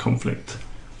clear conflict,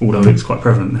 although it's quite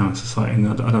prevalent now in society, and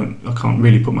I can't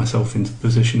really put myself into the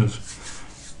position of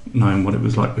knowing what it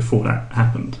was like before that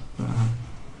happened.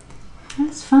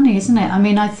 That's funny, isn't it? I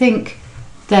mean, I think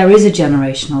there is a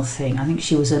generational thing. I think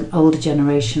she was an older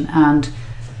generation, and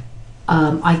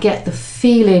I get the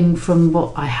feeling from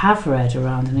what I have read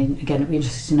around, and again, it'd be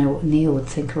interesting to know what Neil would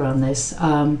think around this,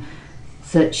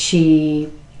 that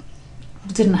she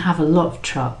didn't have a lot of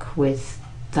truck with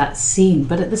that scene.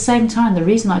 But at the same time, the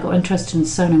reason I got interested in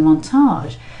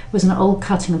Sono-Montage was an old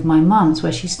cutting of my mum's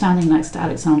where she's standing next to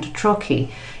Alexander Trocchi,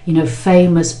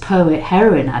 famous poet,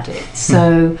 heroin addict.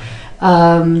 So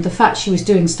the fact she was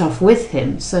doing stuff with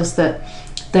him says that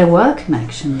there were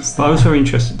connections there. But I was very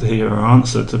interested to hear her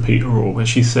answer to Peter Orr, where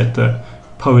she said that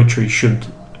poetry should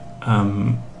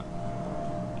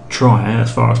try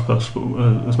as far as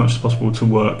possible, as much as possible, to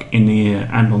work in the ear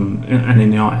and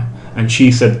in the eye. And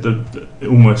she said that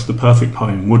almost the perfect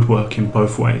poem would work in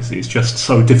both ways. It's just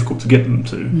so difficult to get them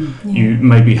to. You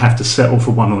maybe have to settle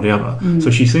for one or the other.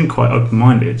 So she seemed quite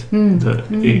open-minded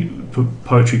that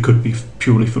poetry could be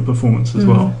purely for performance as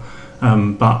well.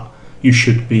 But you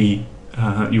should be,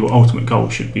 your ultimate goal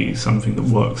should be something that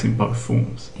works in both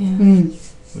forms.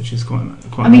 Which is quite.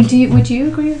 I mean, would you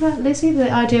agree with that, Lizzy? The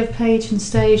idea of page and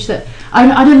stage. That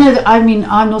I don't know that. I mean,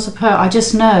 I'm not a poet. I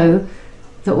just know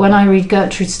that when I read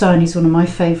Gertrude Stein, who's one of my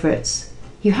favourites,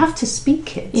 you have to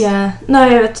speak it. Yeah,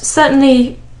 no,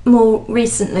 certainly more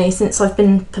recently, since I've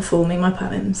been performing my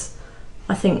poems,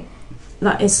 I think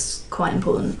that is quite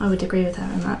important. I would agree with her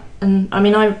on that. And I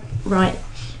mean, I write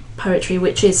poetry,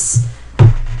 which it's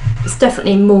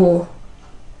definitely more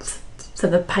for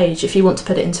the page, if you want to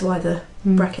put it into either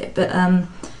bracket. But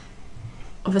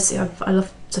obviously, I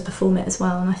love to perform it as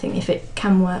well, and I think if it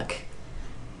can work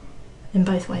in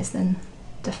both ways, then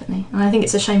definitely. And I think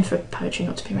it's a shame for poetry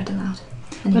not to be read aloud.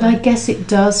 Anyway. But I guess it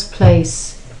does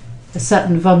place a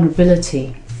certain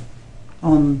vulnerability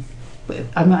on.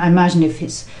 I imagine if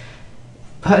it's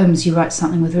poems, you write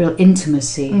something with real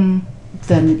intimacy,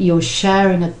 then you're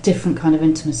sharing a different kind of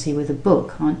intimacy with a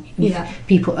book, aren't you? Yeah.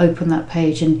 People open that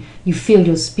page and you feel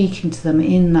you're speaking to them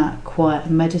in that quiet,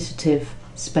 meditative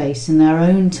space in their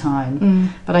own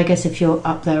time. But I guess if you're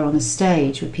up there on a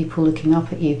stage with people looking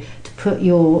up at you, to put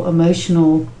your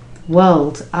emotional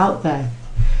world out there.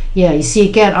 Yeah, you see,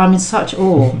 again, I'm in such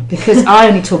awe because I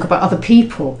only talk about other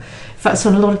people. In fact, so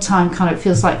a lot of time kind of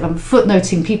feels like I'm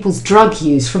footnoting people's drug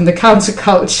use from the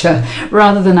counterculture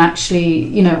rather than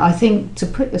actually, I think to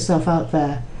put yourself out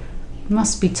there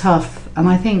must be tough. And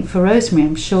I think for Rosemary,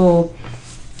 I'm sure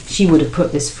she would have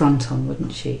put this front on,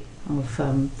 wouldn't she? Of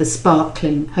the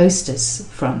sparkling hostess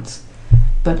front.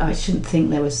 But I shouldn't think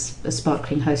there was a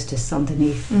sparkling hostess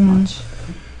underneath much.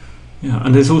 Yeah,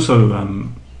 and there's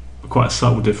also quite a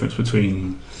subtle difference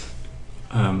between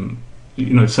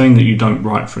saying that you don't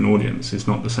write for an audience is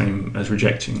not the same as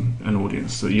rejecting an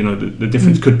audience. So, the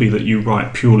difference could be that you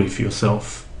write purely for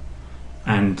yourself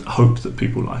and hope that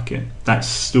people like it. That's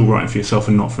still writing for yourself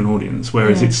and not for an audience.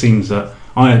 Whereas it seems that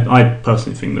I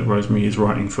personally think that Rosemary is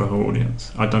writing for her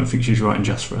audience. I don't think she's writing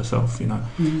just for herself.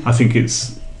 I think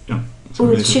it's.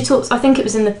 Well, she talks. I think it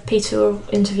was in the Peter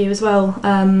interview as well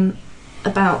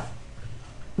about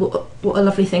what a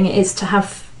lovely thing it is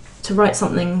to write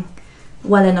something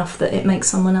well enough that it makes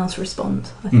someone else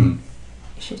respond. I think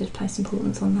she did place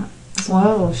importance on that as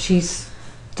well. Well, she's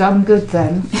done good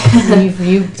then.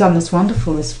 You've done this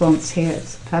wonderful response here.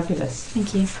 It's fabulous.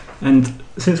 Thank you. And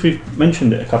since we've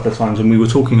mentioned it a couple of times and we were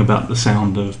talking about the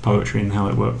sound of poetry and how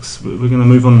it works, we're going to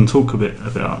move on and talk a bit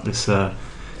about this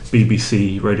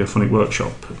BBC Radiophonic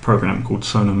Workshop programme called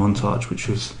Sono-Montage, which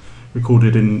was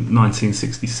recorded in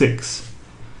 1966.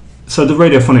 So the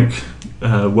Radiophonic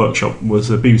Workshop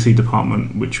was a BBC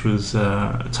department which was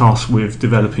tasked with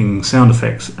developing sound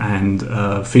effects and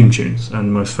theme tunes,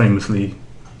 and most famously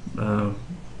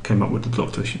came up with the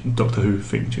Doctor Who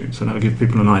theme tune. So that'll give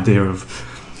people an idea of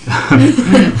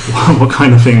what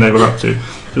kind of thing they were up to.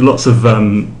 There were lots of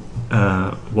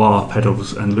wah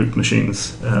pedals and loop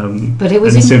machines. But it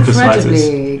was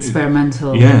incredibly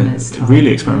experimental. Yeah, in its time.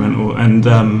 Really experimental, and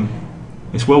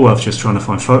it's well worth just trying to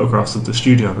find photographs of the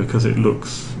studio because it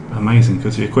looks amazing,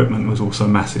 because the equipment was also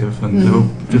massive, and there were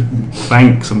just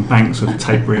banks and banks of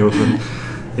tape reels, and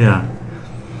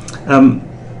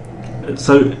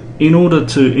so in order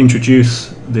to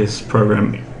introduce this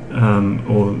program,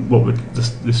 or what would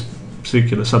this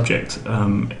particular subject,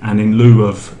 and in lieu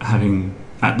of having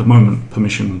at the moment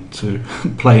permission to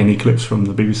play any clips from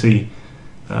the BBC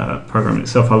program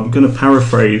itself, I'm going to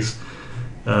paraphrase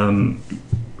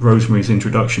Rosemary's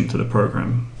introduction to the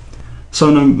program.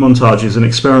 Sono-Montage is an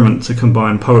experiment to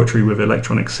combine poetry with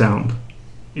electronic sound.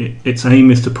 Its aim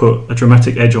is to put a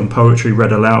dramatic edge on poetry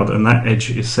read aloud, and that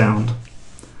edge is sound.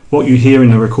 What you hear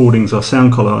in the recordings are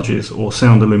sound collages or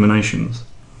sound illuminations.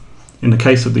 In the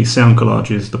case of these sound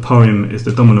collages, the poem is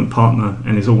the dominant partner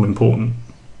and is all important.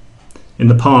 In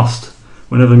the past,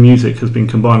 whenever music has been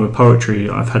combined with poetry,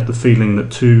 I've had the feeling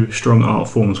that two strong art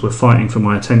forms were fighting for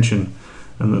my attention,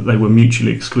 and that they were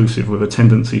mutually exclusive, with a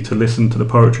tendency to listen to the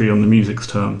poetry on the music's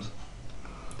terms.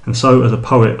 And so, as a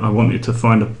poet, I wanted to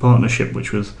find a partnership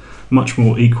which was much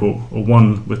more equal, or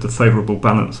one with the favourable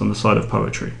balance on the side of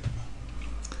poetry.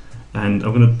 And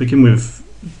I'm going to begin with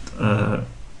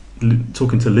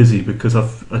talking to Lizzy, because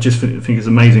I just think it's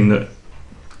amazing that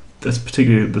that's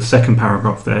particularly the second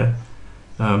paragraph there.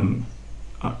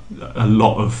 A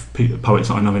lot of poets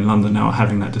that I know in London now are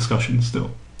having that discussion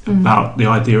still about the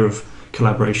idea of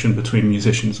collaboration between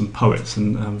musicians and poets,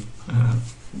 and how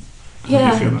do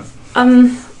you feel that? I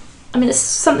mean, it's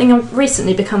something I've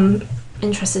recently become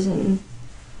interested in,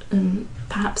 and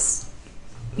perhaps,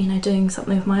 you know, doing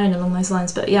something of my own along those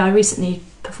lines. But yeah, I recently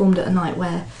performed at a night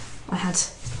where I had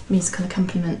musical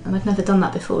accompaniment, and I'd never done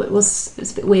that before. It was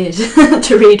a bit weird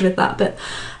to read with that, but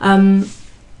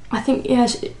I think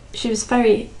she was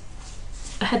very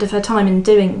ahead of her time in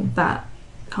doing that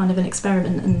kind of an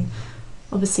experiment, and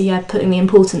obviously putting the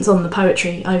importance on the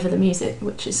poetry over the music,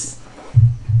 which is,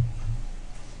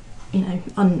 you know,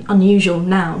 unusual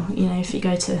now. You know, if you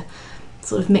go to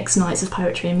sort of mixed nights of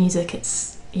poetry and music,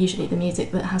 it's usually the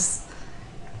music that has,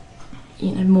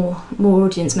 you know, more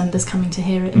audience members coming to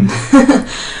hear it, and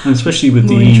especially with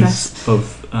the ease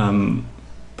of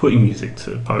putting music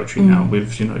to poetry now,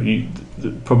 with, you know,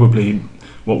 probably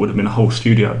what would have been a whole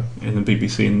studio in the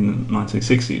BBC in the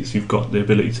 1960s, you've got the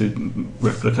ability to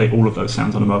replicate all of those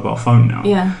sounds on a mobile phone now.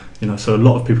 Yeah. You know, so a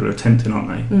lot of people are attempting, aren't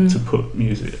they, to put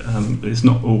music. It's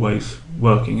not always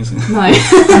working, is it? No.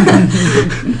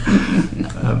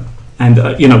 And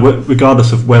you know,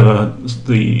 regardless of whether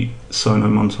the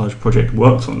Sono-Montage project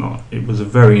worked or not, it was a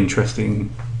very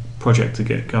interesting project to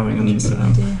get going,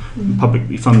 and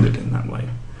publicly funded in that way.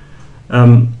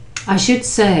 I should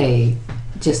say,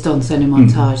 just on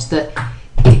Sono-Montage, that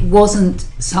it wasn't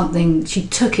something, she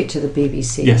took it to the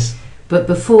BBC. Yes. But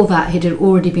before that, it had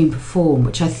already been performed,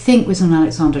 which I think was when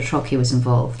Alexandra Trocchi was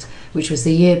involved, which was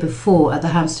the year before at the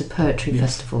Hampstead Poetry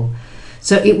Festival.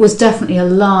 So it was definitely a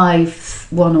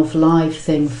one-off live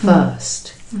thing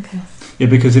first. Okay. Yeah,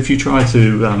 because if you try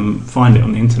to find it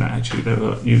on the internet, actually,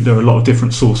 there are a lot of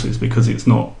different sources, because it's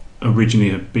not originally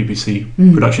a BBC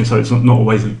production, so it's not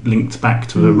always linked back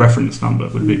to the reference number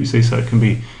with the BBC, so it can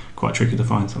be quite tricky to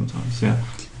find sometimes. Yeah,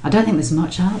 I don't think there's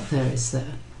much out there, is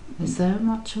there? Is there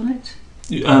much on it?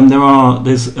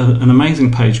 There's an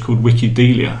amazing page called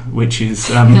Wikidelia, which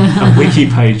is a wiki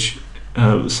page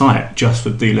site just for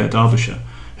Delia Derbyshire,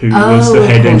 who was the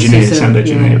head engineer, sound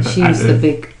engineer at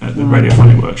the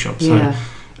Radiophonic Workshop. So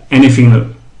anything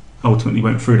that ultimately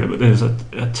went through there, but there's a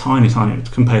tiny,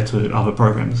 compared to other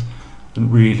programs, a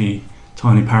really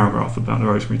tiny paragraph about the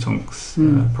Rosemary Tonks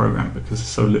program, because there's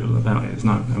so little about it,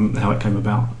 how it came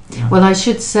about. Yeah. Well, I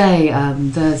should say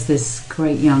there's this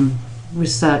great young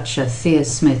researcher, Thea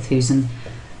Smith, who's an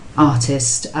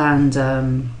artist and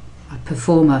a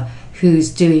performer, who's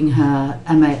doing her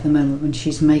MA at the moment when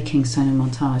she's making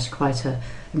Sono-Montage, quite an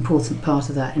important part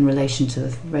of that in relation to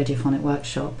the Radiophonic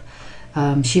Workshop.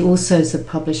 She also is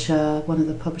one of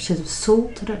the publishers of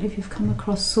Salt. I don't know if you've come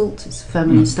across Salt. It's a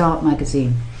feminist art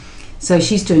magazine. So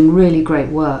she's doing really great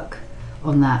work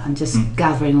on that and just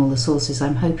gathering all the sources.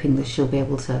 I'm hoping that she'll be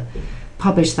able to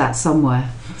publish that somewhere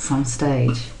at some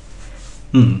stage.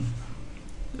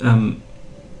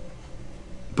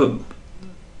 But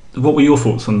what were your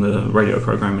thoughts on the radio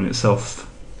programme in itself,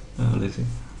 Lizzy?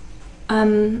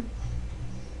 I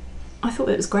thought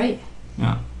it was great.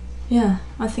 Yeah,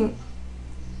 I think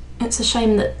it's a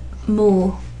shame that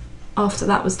more after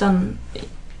that was done,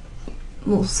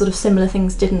 more sort of similar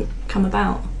things didn't come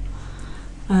about.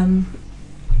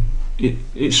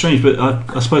 It's strange, but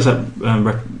I suppose that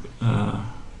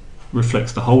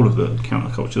reflects the whole of the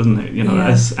counterculture, doesn't it? You know,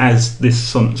 as this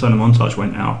Sono-Montage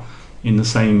went out in the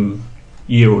same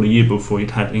year or the year before,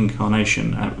 you'd had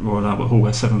Incarnation at Royal Albert Hall,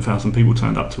 where 7,000 people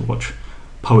turned up to watch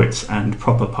poets and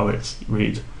proper poets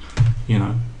read, you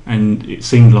know, and it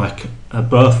seemed like a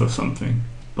birth of something,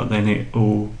 but then it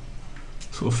all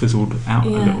sort of fizzled out a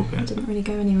little bit. It didn't really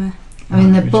go anywhere. I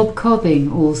mean, the Bob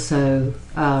Cobbing also,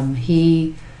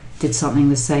 he did something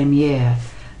the same year.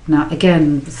 Now,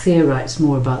 again, Thea writes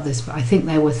more about this, but I think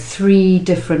there were 3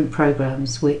 different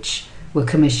programmes which were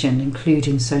commissioned,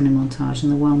 including Sono-Montage,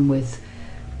 and the one with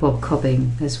Bob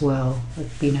Cobbing as well,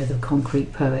 you know, the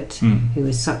concrete poet, who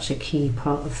was such a key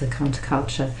part of the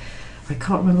counterculture. I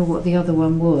can't remember what the other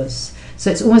one was.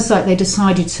 So it's almost like they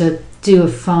decided to do a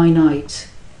finite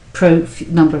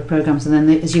number of programmes, and then,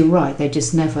 as you're right, they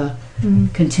just never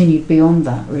continued beyond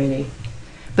that, really.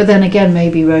 But then again,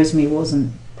 maybe Rosemary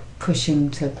wasn't pushing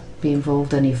to be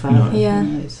involved any further. No. Yeah.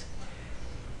 Who knows?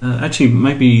 Actually,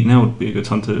 maybe now would be a good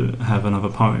time to have another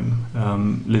poem.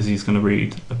 Lizzy's going to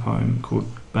read a poem called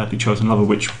Badly Chosen Lover,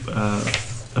 which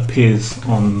appears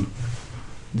on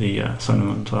the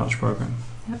Sono-Montage programme.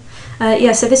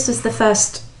 So this was the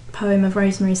first poem of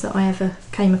Rosemary's that I ever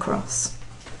came across,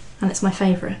 and it's my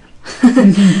favourite.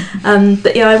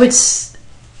 But yeah, I would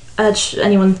urge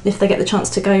anyone, if they get the chance,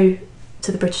 to go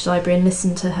to the British Library and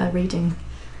listen to her reading.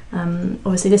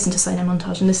 Obviously listen to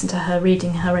Sono-Montage and listen to her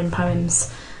reading her own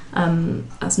poems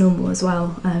as normal as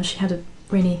well. She had a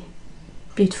really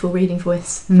beautiful reading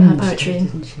voice for her poetry.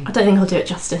 I don't think I'll do it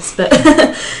justice, but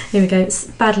here we go. It's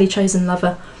Badly Chosen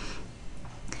Lover.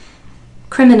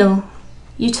 Criminal,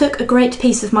 you took a great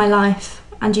piece of my life,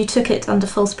 and you took it under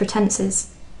false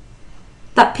pretences.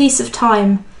 That piece of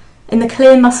time, in the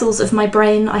clear muscles of my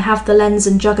brain I have the lens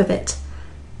and jug of it.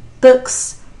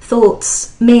 Books,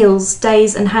 thoughts, meals,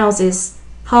 days and houses,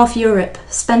 half Europe,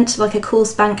 spent like a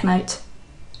coarse banknote.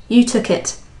 You took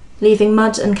it, leaving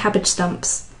mud and cabbage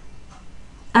stumps.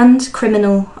 And,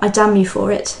 criminal, I damn you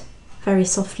for it, very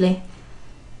softly.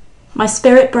 My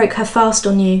spirit broke her fast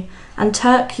on you, and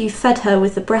Turk, you fed her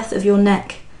with the breath of your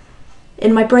neck.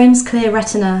 In my brain's clear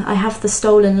retina I have the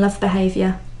stolen love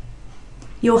behaviour.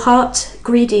 Your heart,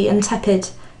 greedy and tepid,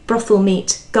 brothel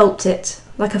meat, gulped it,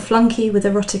 like a flunky with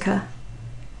erotica.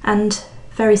 And,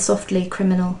 very softly,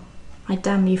 criminal, I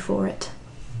damn you for it.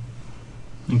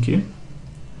 Thank you.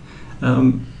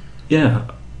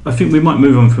 I think we might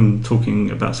move on from talking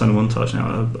about Sono-Montage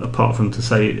now, apart from to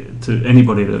say to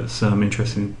anybody that's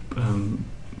interested in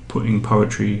putting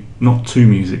poetry not to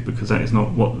music, because that is not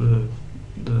what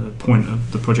the point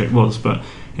of the project was, but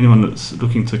anyone that's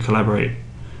looking to collaborate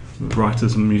with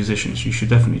writers and musicians, you should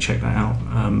definitely check that out.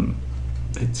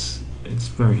 It's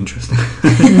very interesting.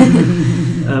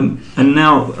 And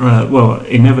now,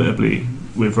 inevitably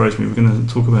with Rosemary, we're going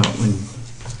to talk about when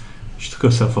she took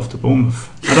herself off to Bournemouth.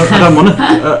 I don't want to.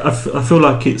 I feel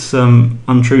like it's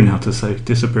untrue now to say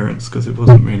disappearance, because it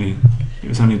wasn't really. It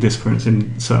was only a disappearance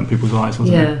in certain people's eyes,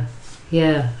 wasn't it?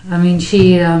 Yeah. I mean,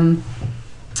 she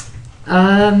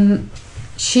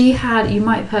had. You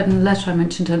might have heard in the letter I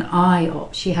mentioned an eye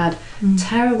op. She had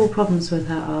terrible problems with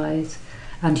her eyes,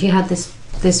 and she had this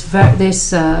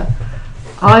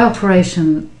eye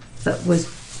operation that was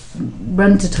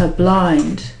rendered her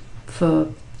blind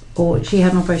or she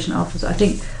had an operation afterwards. I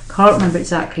can't remember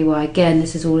exactly why. Again,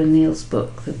 this is all in Neil's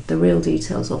book, the real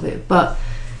details of it. But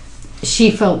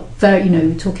she felt very, we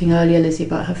were talking earlier, Lizzy,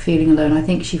 about her feeling alone. I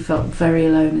think she felt very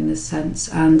alone in this sense.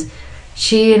 And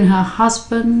she and her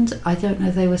husband, I don't know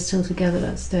if they were still together at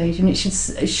that stage. And it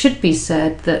should be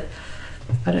said that,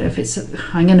 I don't know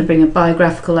if I'm going to bring a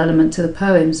biographical element to the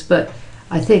poems, but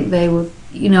I think they were,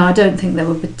 I don't think they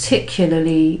were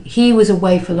particularly. He was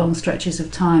away for long stretches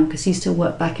of time because he still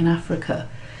worked back in Africa.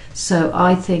 So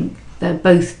I think they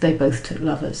both took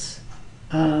lovers,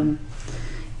 even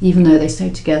though they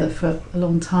stayed together for a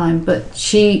long time. But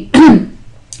he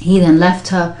then left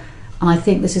her, and I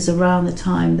think this is around the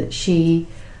time that she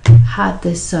had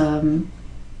this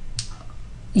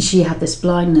she had this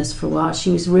blindness for a while. She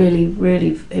was really,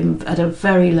 really at a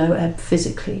very low ebb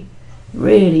physically,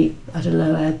 really at a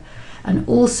low ebb. And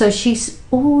also she's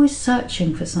always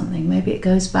searching for something. Maybe it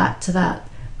goes back to that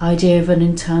idea of an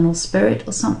internal spirit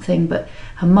or something. But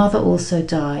her mother also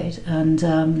died, and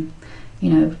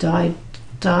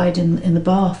died in the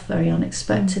bath very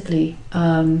unexpectedly.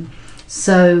 And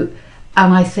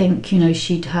I think,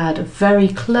 she'd had a very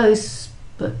close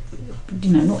but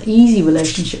not easy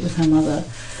relationship with her mother.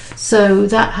 So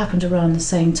that happened around the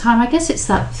same time. I guess it's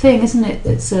that thing, isn't it?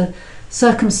 It's a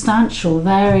circumstantial,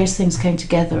 various things came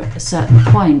together at a certain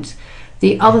point.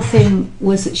 The other thing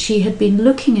was that she had been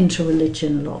looking into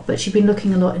religion a lot, but she'd been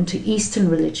looking a lot into Eastern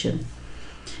religion,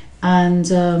 and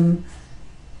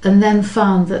then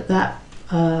found that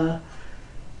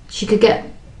she could get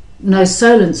no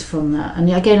solace from that.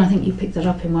 And again, I think you picked that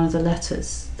up in one of the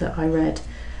letters that I read.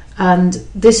 And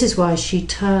this is why she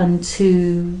turned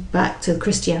back to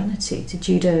Christianity, to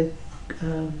Judo,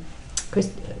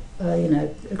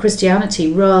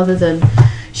 Christianity, rather than,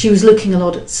 she was looking a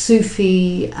lot at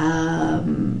Sufi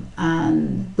and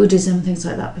Buddhism and things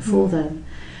like that before then.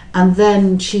 And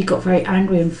then she got very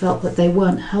angry and felt that they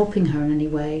weren't helping her in any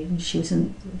way. And she was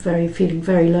feeling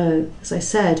very low, as I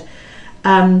said.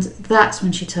 And that's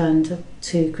when she turned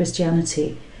to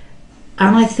Christianity.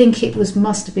 And I think it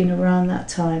must have been around that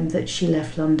time that she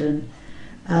left London.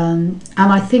 And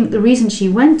I think the reason she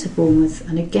went to Bournemouth,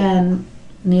 and again,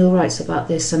 Neil writes about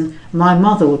this, and my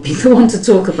mother would be the one to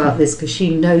talk about this because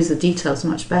she knows the details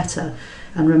much better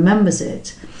and remembers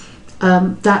it.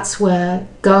 That's where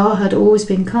Gar had always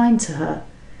been kind to her.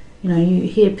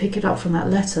 You pick it up from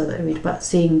that letter that I read about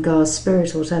seeing Gar's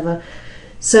spirit or whatever.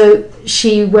 So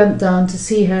she went down to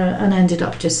see her and ended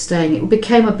up just staying. It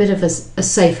became a bit of a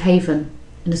safe haven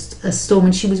in a storm,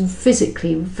 and she was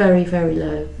physically very, very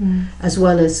low, as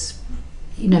well as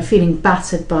feeling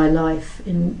battered by life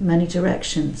in many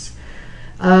directions.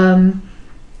 And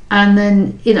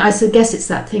then I guess it's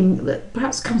that thing that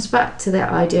perhaps comes back to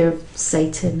that idea of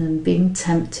Satan and being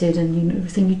tempted, and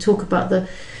everything you talk about,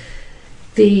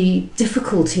 the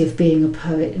difficulty of being a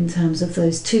poet in terms of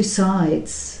those two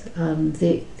sides.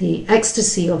 The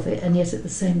ecstasy of it, and yet at the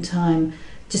same time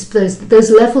just those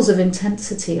levels of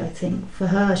intensity. I think for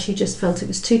her, she just felt it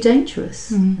was too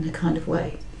dangerous in a kind of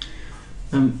way.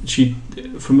 She,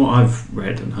 from what I've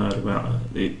read and heard about her,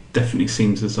 it definitely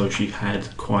seems as though she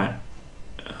had quite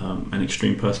an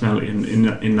extreme personality, and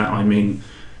in that I mean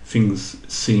things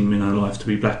seem in her life to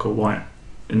be black or white,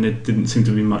 and there didn't seem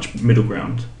to be much middle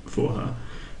ground for her.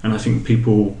 And I think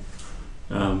people,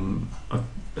 I've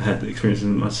had the experience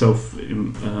myself with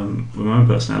my own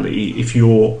personality. If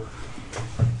you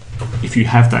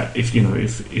have that,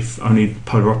 if only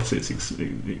polar opposites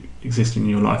exist in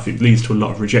your life, it leads to a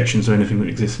lot of rejections of anything that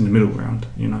exists in the middle ground.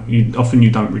 You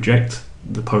don't reject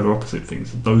the polar opposite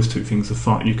things. Those two things are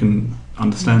fine. You can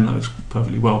understand those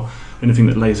perfectly well. Anything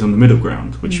that lays on the middle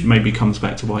ground, which maybe comes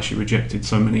back to why she rejected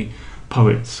so many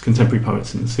poets, contemporary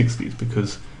poets in the 60s,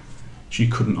 because she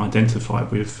couldn't identify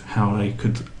with how they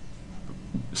could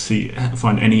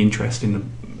find any interest in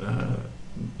the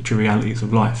trivialities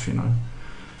of life,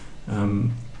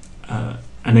 and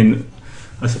then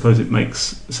I suppose it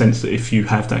makes sense that if you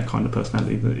have that kind of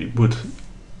personality, that it would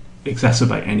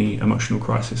exacerbate any emotional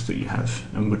crisis that you have,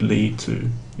 and would lead to,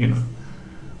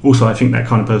 also I think that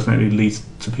kind of personality leads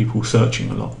to people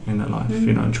searching a lot in their life,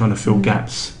 and trying to fill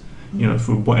gaps,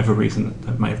 for whatever reason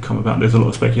that may have come about. There's a lot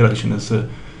of speculation as to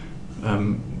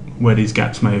where these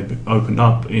gaps may have opened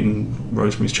up in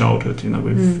Rosemary's childhood,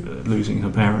 with losing her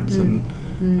parents and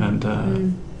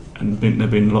there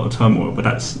being a lot of turmoil. But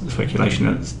that's speculation.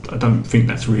 I don't think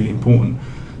that's really important.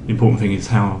 The important thing is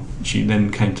how she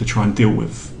then came to try and deal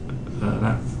with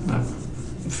that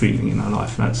feeling in her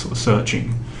life, that sort of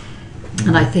searching.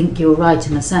 And I think you're right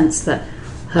in the sense that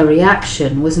her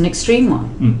reaction was an extreme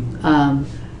one.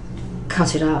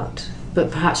 Cut it out. But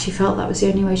perhaps she felt that was the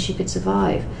only way she could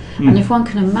survive. And if one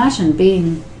can imagine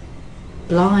being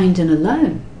blind and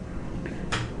alone,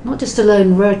 not just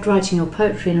alone writing your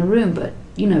poetry in a room, but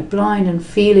blind and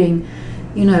feeling,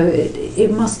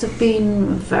 it must have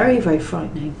been very, very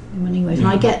frightening in many ways. And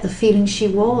I get the feeling she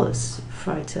was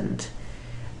frightened,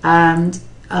 and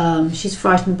she's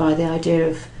frightened by the idea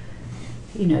of,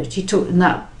 she talked in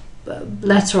that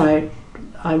letter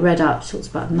I read out, talks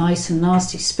about nice and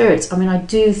nasty spirits. I mean, I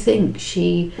do think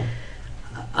she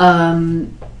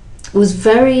was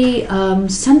very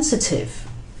sensitive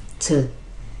to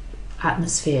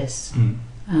atmospheres,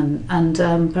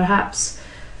 and perhaps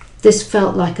this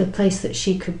felt like a place that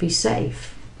she could be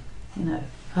safe,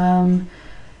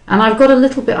 And I've got a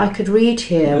little bit I could read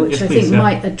here, which I think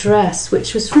might address,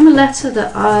 which was from a letter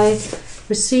that I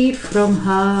received from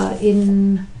her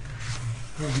in,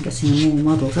 I'm guessing I'm all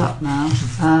muddled up now,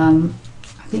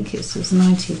 I think it was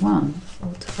 91.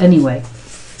 Anyway,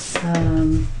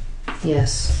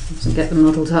 yes, I doesn't get them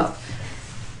muddled up.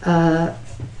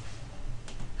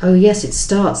 Oh yes, it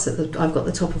starts at I've got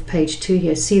the top of page 2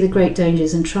 here. See the great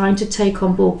dangers in trying to take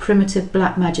on board primitive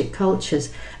black magic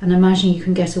cultures and imagine you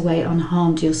can get away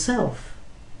unharmed yourself.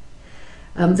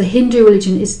 The Hindu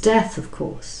religion is death, of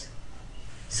course.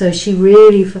 So she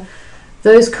really,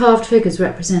 those carved figures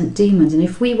represent demons, and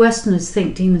if we Westerners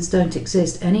think demons don't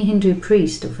exist, any Hindu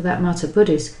priest, or for that matter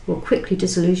Buddhist, will quickly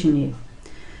disillusion you.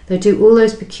 They do all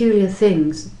those peculiar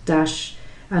things,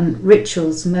 and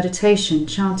rituals, meditation,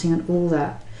 chanting and all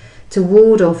that, to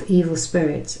ward off evil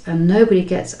spirits, and nobody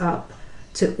gets up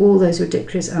to all those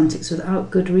ridiculous antics without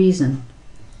good reason.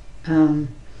 And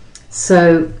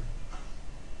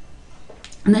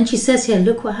then she says here,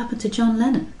 look what happened to John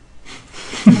Lennon.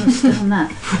 I'll stay on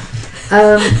that.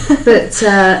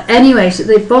 Anyway, at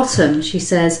the bottom she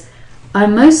says,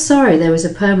 I'm most sorry there was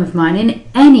a poem of mine in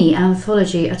any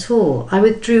anthology at all. I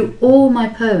withdrew all my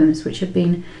poems which had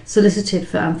been solicited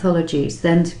for anthologies,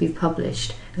 then to be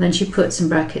published. And then she puts in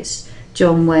brackets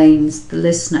John Wayne's The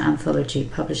Listener anthology,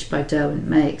 published by Derwent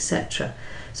May, etc.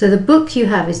 So the book you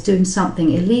have is doing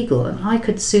something illegal, and I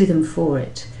could sue them for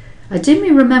it. I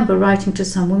dimly remember writing to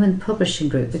some women publishing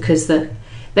group because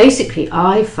basically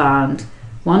I found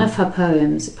one of her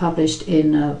poems published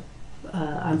in an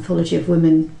anthology of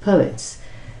women poets.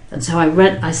 And so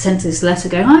I sent this letter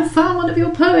going, I found one of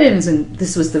your poems, and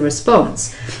this was the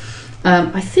response.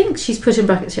 I think she's put in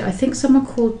brackets here, I think someone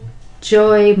called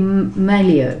Joy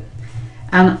Melio,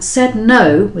 and said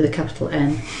no, with a capital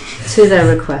N, to their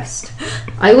request.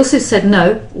 I also said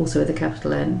no, also with a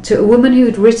capital N, to a woman who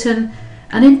had written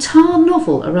an entire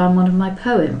novel around one of my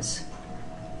poems.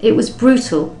 It was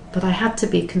brutal, but I had to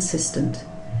be consistent.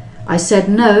 I said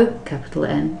no, capital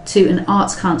N, to an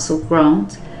Arts Council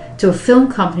grant, to a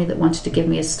film company that wanted to give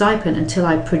me a stipend until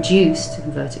I produced,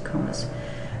 inverted commas.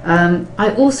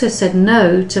 I also said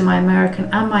no to my American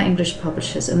and my English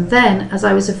publishers, and then, as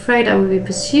I was afraid I would be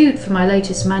pursued for my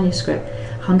latest manuscript,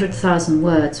 100,000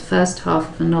 words, first half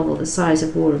of a novel the size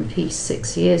of War and Peace,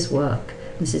 6 years' work,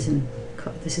 this is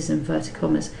inverted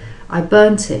commas, I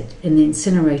burnt it in the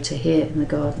incinerator here in the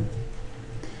garden.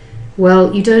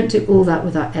 Well, you don't do all that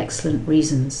without excellent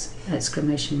reasons!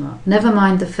 Exclamation mark. Never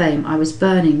mind the fame, I was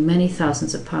burning many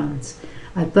thousands of pounds.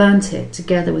 I burnt it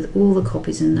together with all the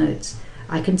copies and notes.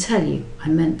 I can tell you, I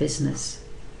meant business.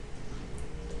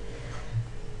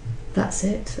 That's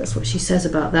it. That's what she says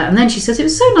about that. And then she says, it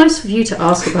was so nice of you to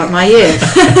ask about my year.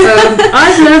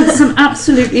 I've learned some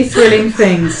absolutely thrilling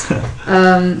things.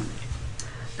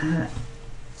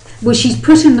 Well, she's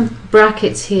put in the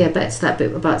brackets here, Bet's that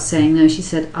bit about saying no. She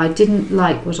said, I didn't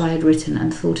like what I had written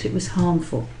and thought it was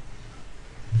harmful.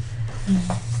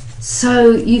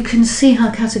 So you can see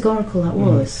how categorical that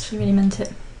was. She really meant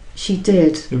it. She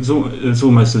did. It was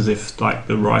almost as if like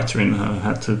the writer in her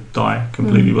had to die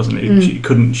completely, wasn't it?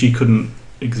 She couldn't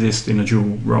exist in a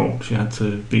dual role. She had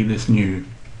to be this new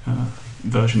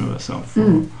version of herself.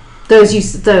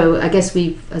 Though I guess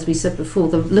as we said before,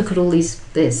 look at all this.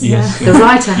 Yes, the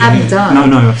writer hadn't died.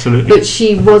 No, absolutely. But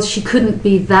she couldn't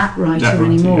be that writer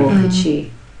anymore, could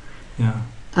she? Yeah.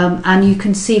 And you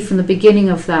can see from the beginning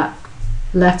of that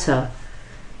letter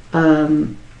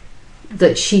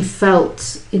that she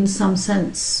felt, in some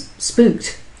sense,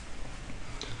 spooked,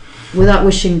 without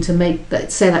wishing to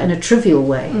say that in a trivial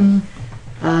way.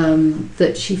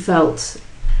 That she felt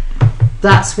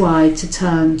that's why to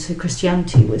turn to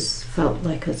Christianity felt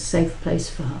like a safe place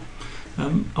for her.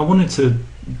 I wanted to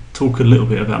talk a little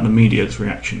bit about the media's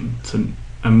reaction to,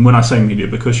 and when I say media,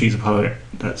 because she's a poet,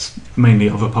 that's mainly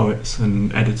other poets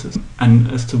and editors,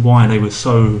 and as to why they were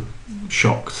so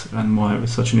shocked and why it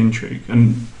was such an intrigue.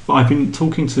 And I've been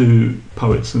talking to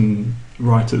poets and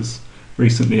writers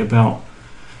recently about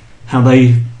how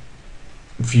they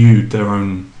viewed their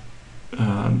own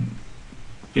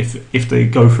if they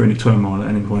go through any turmoil at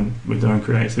any point with their own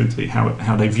creativity,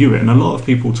 how they view it. And a lot of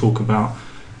people talk about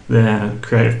their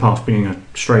creative path being a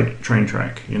straight train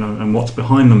track, and what's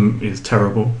behind them is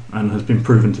terrible and has been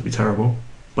proven to be terrible,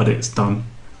 but it's done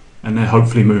and they're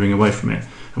hopefully moving away from it.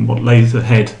 And what lays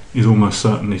ahead is almost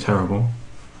certainly terrible.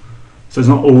 So it's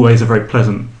not always a very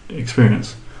pleasant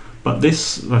experience. But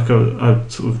this, like a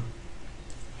sort of,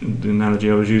 the analogy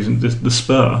I was using, the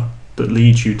spur that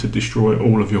leads you to destroy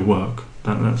all of your work,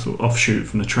 that sort of offshoot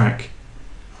from the track,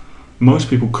 most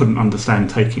people couldn't understand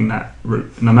taking that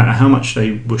route, no matter how much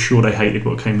they were sure they hated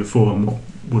what came before and what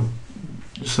would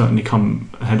certainly come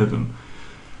ahead of them.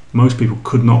 Most people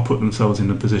could not put themselves in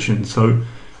a position. So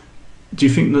do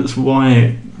you think that's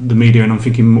why the media, and I'm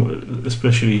thinking more,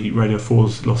 especially Radio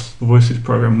 4's Lost Voices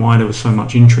programme, why there was so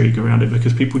much intrigue around it?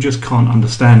 Because people just can't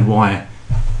understand why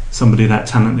somebody that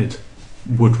talented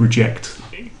would reject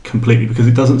completely, because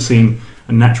it doesn't seem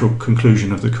a natural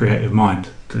conclusion of the creative mind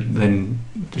to then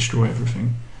destroy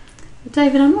everything.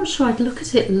 David, I'm not sure I'd look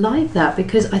at it like that,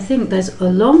 because I think there's a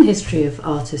long history of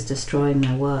artists destroying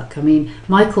their work. I mean,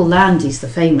 Michael Landy's the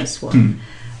famous one,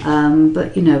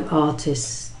 but you know,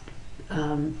 artists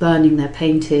burning their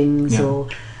paintings, or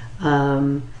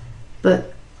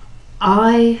but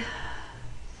I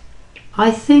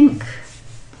think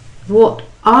what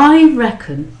I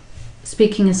reckon,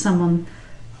 speaking as someone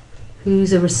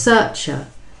who's a researcher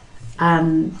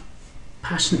and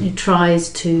passionately tries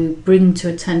to bring to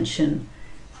attention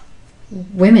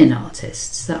women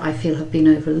artists that I feel have been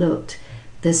overlooked,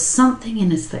 there's something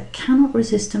in us that cannot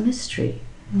resist a mystery.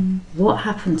 What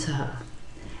happened to her?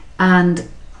 And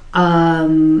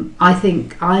I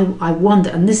think I wonder,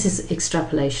 and this is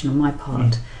extrapolation on my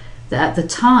part, that at the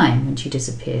time when she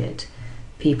disappeared,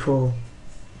 people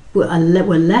were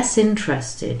less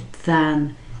interested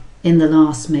than in the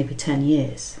last maybe 10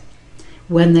 years,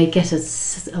 when they get a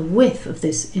whiff of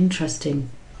this interesting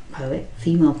poet,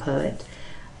 female poet,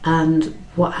 and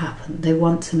what happened. They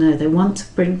want to know. They want to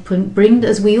bring,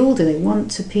 as we all do, they want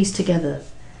to piece together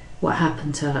what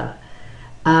happened to her.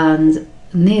 And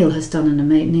Neil Nazi's done an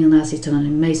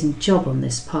amazing job on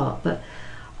this part, but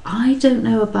I don't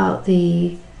know about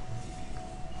the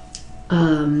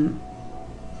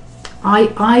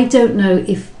I don't know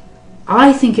if,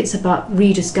 I think it's about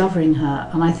rediscovering her,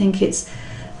 and I think it's,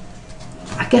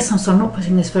 I guess I'm not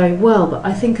putting this very well, but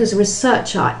I think as a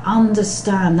researcher I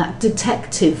understand that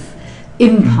detective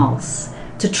impulse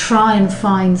to try and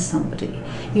find somebody,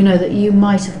 you know, that you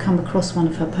might have come across one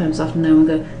of her poems after know and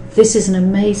go, this is an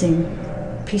amazing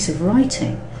piece of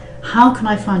writing, how can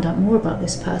I find out more about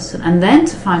this person? And then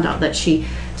to find out that she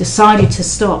decided to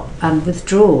stop and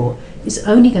withdraw is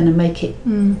only going to make it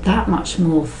that much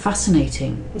more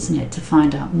fascinating, isn't it, to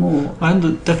find out more. I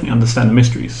definitely understand the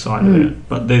mystery side of it,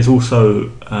 but there's also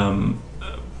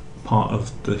part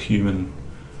of the human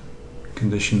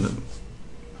condition that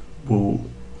will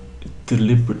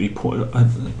deliberately put,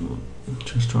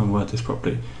 just try and word this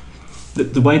properly,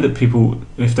 the way that people,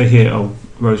 if they hear, oh,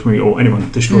 Rosemary or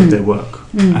anyone destroyed their work,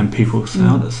 and people say,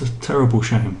 oh, that's a terrible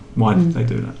shame, why did they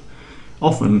do that?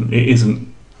 Often it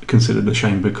isn't considered a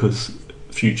shame because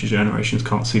future generations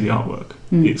can't see the artwork.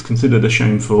 It's considered a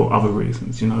shame for other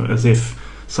reasons, you know, as if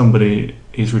somebody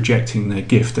is rejecting their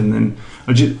gift. And then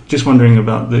I'm just wondering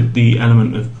about the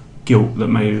element of guilt that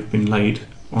may have been laid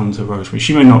onto Rosemary.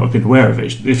 She may not have been aware of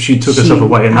it if she took herself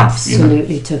away enough.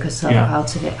 Absolutely, took herself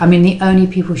out of it. I mean, the only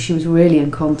people she was really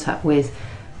in contact with,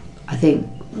 I think,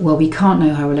 well, we can't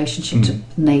know her relationship to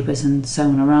neighbours and so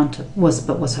on around her, was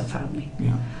her family.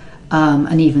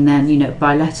 And even then, you know,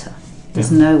 by letter.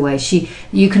 There's no way.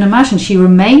 You can imagine she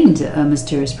remained a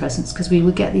mysterious presence, because we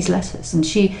would get these letters, and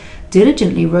she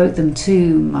diligently wrote them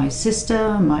to my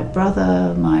sister, my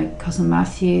brother, my cousin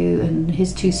Matthew, and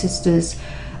his two sisters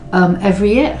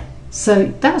every year. So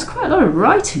that was quite a lot of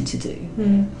writing to do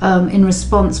in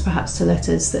response perhaps to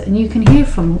letters and you can hear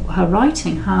from her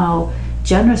writing how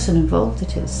generous and involved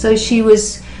it is. So she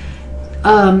was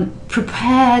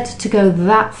prepared to go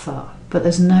that far, but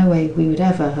there's no way we would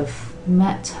ever have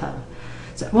met her.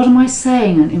 So what am I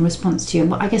saying in response to you?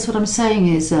 And I guess what I'm saying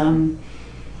is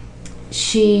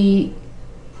she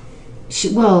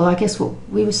well, I guess what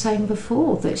we were saying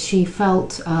before, that she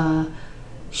felt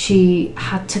she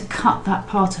had to cut that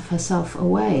part of herself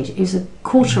away. It was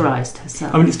cauterised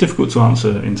herself. I mean, it's difficult to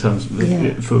answer in terms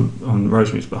of on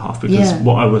Rosemary's behalf, because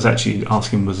what I was actually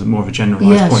asking was more of a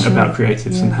generalised point about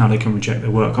creatives and how they can reject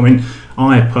their work. I mean,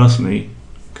 I personally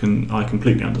I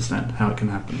completely understand how it can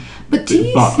happen. But do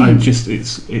you think?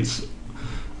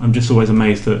 I'm just always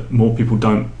amazed that more people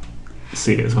don't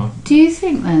see it as well. Do you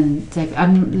think then, David,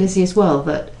 and Lizzy as well,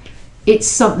 that it's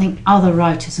something other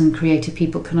writers and creative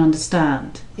people can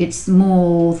understand? It's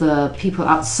more the people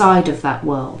outside of that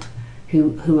world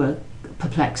who are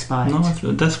perplexed by it.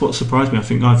 No, that's what surprised me. I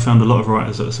think I've found a lot of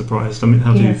writers that are surprised. I mean,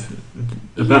 how do you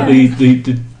about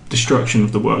the destruction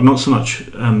of the work? Not so much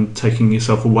taking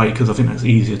yourself away, because I think that's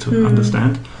easier to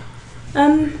understand.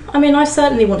 I mean, I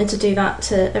certainly wanted to do that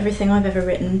to everything I've ever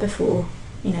written before.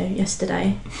 You know,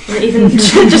 yesterday, even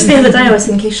just the other day, I was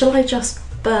thinking, shall I just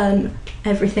burn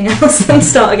everything else and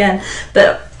start again?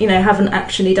 But you know, haven't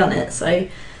actually done it, so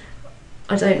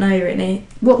I don't know really.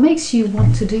 What makes you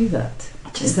want to do that?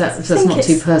 That's not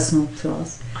too personal to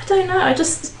us. I don't know. I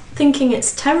just thinking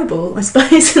it's terrible, I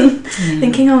suppose, and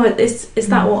thinking, is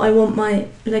that what I want my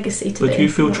legacy to be? But do you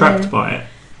feel trapped by it?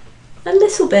 A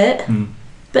little bit.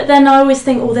 But then I always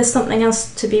think, there's something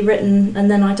else to be written,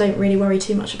 and then I don't really worry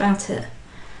too much about it.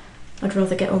 I'd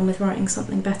rather get on with writing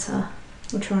something better,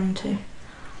 or trying to.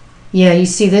 Yeah, you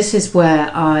see, this is where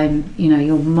I'm,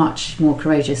 you're much more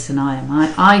courageous than I am.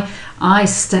 I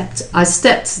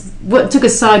took a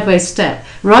sideways step,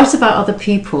 write about other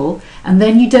people, and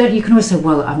then you can always say,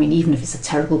 well, I mean, even if it's a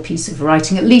terrible piece of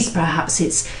writing, at least perhaps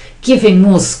it's giving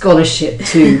more scholarship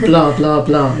to blah, blah,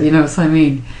 blah, you know what I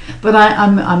mean? But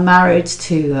I'm married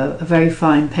to a very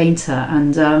fine painter,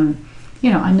 and,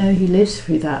 I know he lives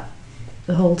through that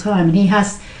the whole time, and he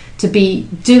has to be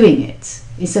doing it.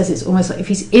 He says it's almost like if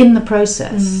he's in the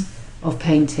process of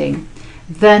painting,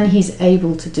 then he's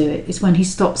able to do it. It's when he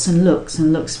stops and looks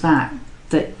back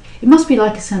that it must be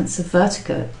like a sense of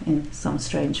vertigo in some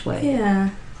strange way.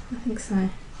 Yeah, I think so.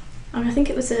 I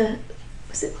think it was it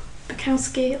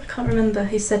Bukowski? I can't remember.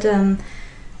 Who said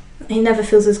he never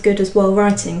feels as good as while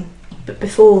writing, but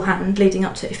beforehand, leading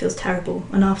up to it, he feels terrible,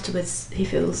 and afterwards he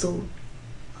feels all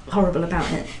horrible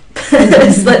about it.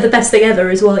 It's like the best thing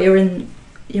ever is while you're in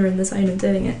the zone and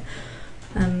doing it.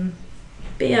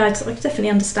 But yeah, I definitely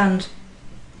understand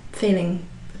feeling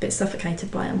a bit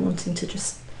suffocated by it and wanting to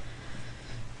just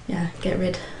get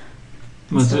rid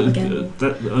and start again.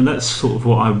 That's sort of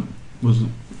what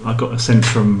I got a sense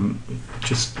from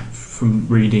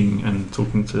reading and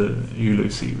talking to you,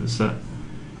 Lucy, was that,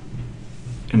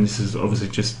 and this is obviously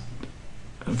just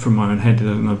from my own head,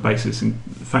 there's no basis in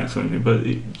facts or anything, but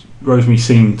Rosemary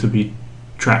seemed to be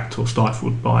trapped or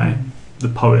stifled by the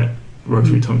poet,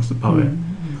 Rosemary Tonks, the poet,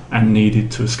 and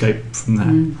needed to escape from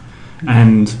that.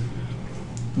 And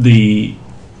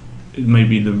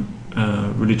maybe the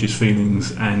religious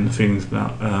feelings and the feelings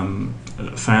about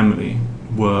family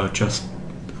were just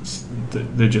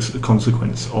they're just a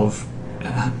consequence of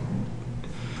I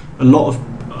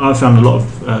found a lot of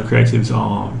creatives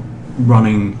are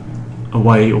running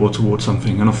away or towards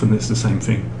something, and often it's the same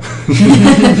thing.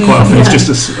 Quite often it's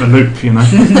just a loop,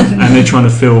 and they're trying to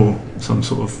fill some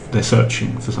sort of, they're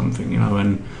searching for something,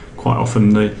 and quite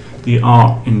often the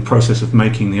art, in process of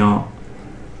making the art,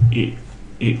 it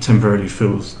temporarily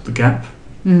fills the gap,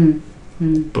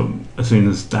 but as soon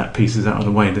as that piece is out of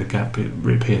the way, the gap, it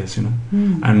reappears,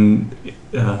 and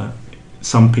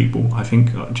some people, I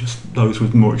think, are just those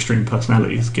with more extreme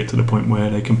personalities, get to the point where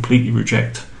they completely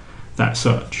reject that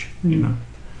search, and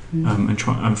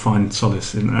try and find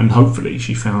solace in, and hopefully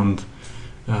she found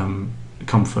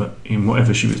comfort in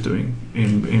whatever she was doing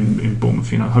in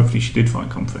Bournemouth. Hopefully she did find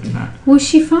comfort in that. Well,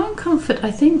 she found comfort, I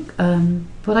think,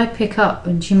 what I pick up,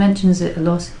 and she mentions it a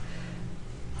lot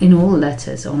in all the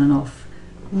letters on and off,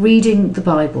 reading the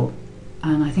Bible,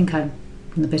 and I think from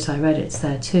the bit I read, it's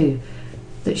there too,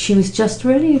 that she was just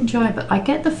really enjoying. But I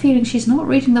get the feeling she's not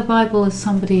reading the Bible as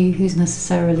somebody who's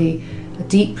necessarily a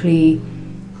deeply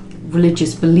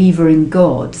religious believer in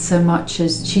God, so much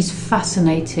as she's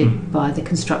fascinated by the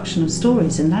construction of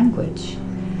stories in language.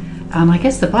 And I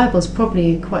guess the Bible is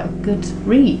probably quite a good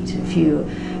read, if you,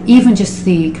 even just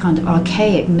the kind of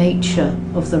archaic nature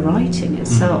of the writing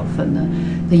itself and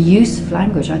the use of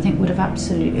language, I think would have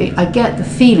absolutely, I get the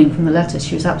feeling from the letters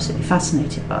she was absolutely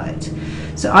fascinated by it.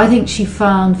 So I think she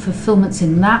found fulfillments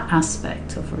in that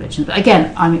aspect of religion. But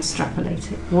again, I'm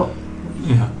extrapolating.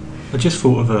 Yeah. I just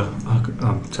thought of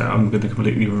I'm going to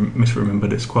completely misremember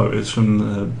this quote. It's from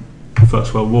the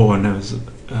First World War, and there was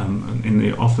in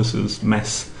the officers'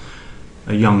 mess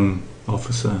a young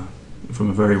officer from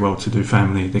a very well-to-do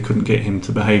family. They couldn't get him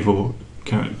to behave or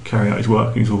carry out his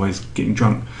work. He was always getting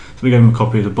drunk, so they gave him a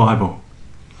copy of the Bible,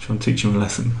 trying to teach him a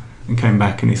lesson. And came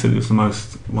back and he said it was the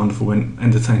most wonderful and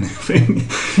entertaining thing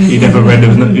he'd ever read.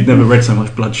 He'd never read so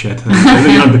much bloodshed,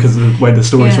 because of the way the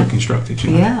stories were constructed.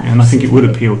 And I think it would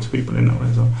appeal to people in that way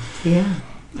as well. Yeah.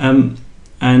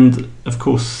 And of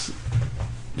course,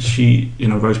 she,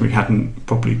 Rosemary hadn't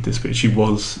properly disappeared. She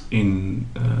was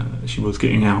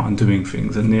getting out and doing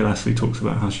things. And Neil Astley talks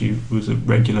about how she was a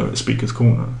regular at Speaker's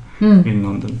Corner in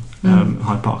London,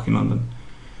 Hyde Park in London,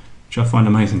 which I find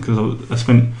amazing because I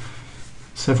spent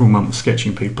several months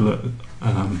sketching people at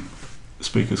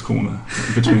Speaker's Corner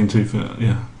between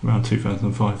around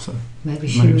 2005. So maybe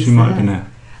she might have been there.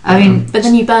 I mean, but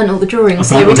then you burnt all the drawings,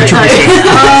 so we don't know. See,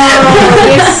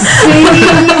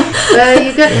 there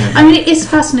you go. Yeah. I mean, it is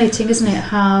fascinating, isn't it?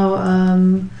 How,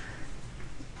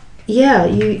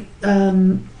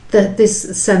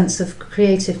 this sense of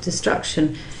creative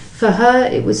destruction. For her,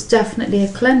 it was definitely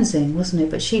a cleansing, wasn't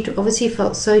it? But she obviously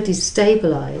felt so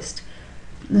destabilised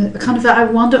kind of, I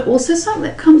wonder, also something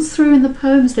that comes through in the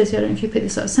poems, Lizzy, I don't know if you pick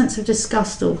this up, a sense of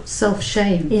disgust or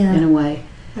self-shame in a way.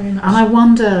 Very much. And I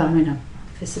wonder, I mean,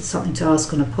 this is something to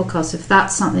ask on a podcast, if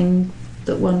that's something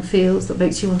that one feels that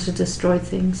makes you want to destroy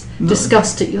things,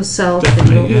 disgust at yourself,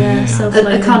 Definitely,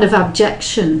 a kind of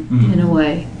abjection in a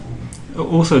way.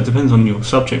 Also, it depends on your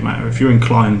subject matter. If you're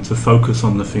inclined to focus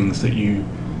on the things that you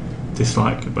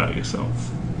dislike about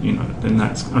yourself, you know, then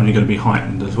that's only going to be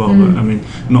heightened as well. But I mean,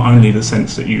 not only the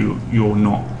sense that your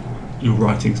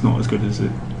writing's not as good as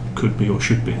it could be or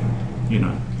should be, you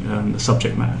know, the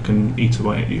subject matter can eat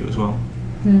away at you as well.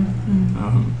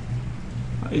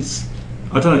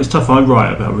 I don't know, it's tough. I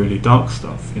write about really dark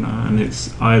stuff, you know, and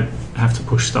I have to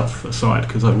push stuff aside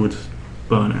because I would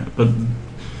burn it. But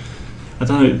I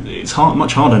don't know, it's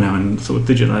much harder now in sort of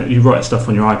digital. You write stuff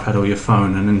on your iPad or your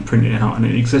phone and then print it out, and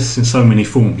it exists in so many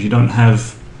forms. You don't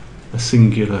have a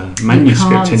singular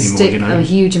manuscript anymore. Stick a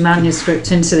huge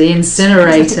manuscript into the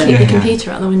incinerator. Keep your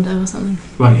computer out the window or something.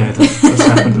 Well, yeah, that's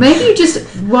happened. Maybe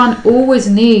one always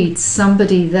needs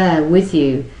somebody there with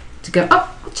you to go,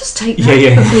 oh, I'll just take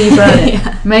that before you burn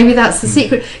it. Maybe that's the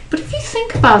secret. But if you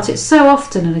think about it so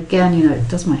often, and again, you know, it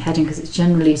does my head in because it's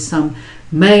generally some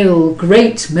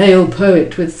great male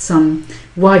poet with some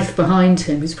wife behind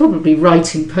him who's probably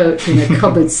writing poetry in a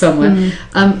cupboard somewhere.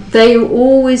 They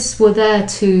always were there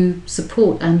to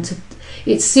support, and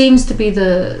it seems to be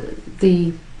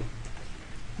the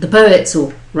poets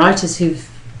or writers who've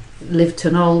lived to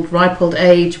an ripe old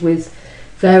age with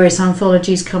various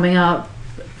anthologies coming out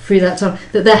through that time,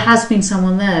 that there has been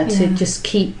someone there to just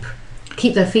keep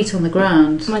their feet on the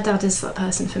ground. My dad is that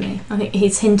person for me. I think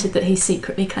he's hinted that he's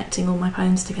secretly collecting all my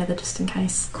poems together just in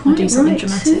case I do something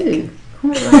dramatic.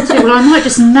 Quite right too. Well, I might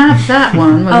just nab that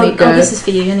one when we go. Oh, this is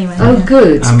for you anyway. Oh,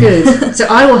 good, good. So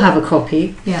I will have a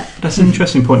copy. Yeah. That's an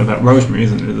interesting point about Rosemary,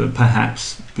 isn't it? That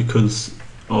perhaps because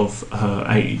of her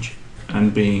age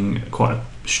and being quite a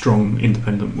strong,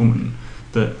 independent woman,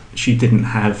 that she didn't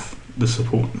have the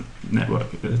support network.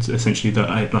 It's essentially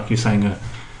that, like you're saying, a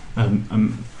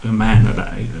man at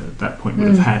that point would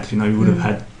have had. You know, he would have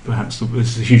had perhaps.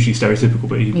 This is hugely stereotypical,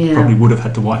 but he probably would have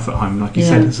had the wife at home, like you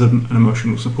said, as an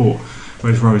emotional support.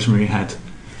 Whereas Rosemary had.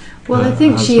 Well, I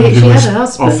think she had a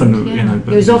husband. Often, you know,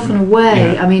 he was often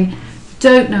away. I mean,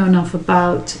 don't know enough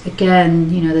about. Again,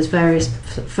 you know, there's various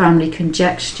family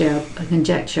conjecture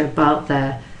about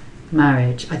their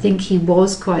marriage. I think he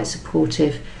was quite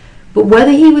supportive. But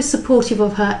whether he was supportive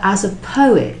of her as a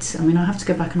poet, I mean, I have to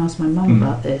go back and ask my mum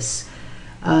about this,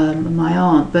 and my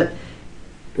aunt,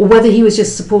 or whether he was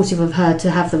just supportive of her to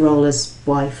have the role as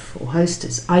wife or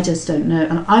hostess, I just don't know.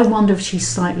 And I wonder if she's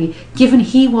slightly, given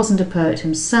he wasn't a poet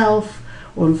himself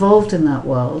or involved in that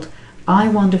world, I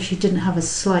wonder if she didn't have a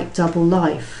slight double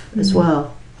life as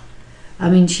well. I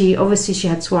mean, she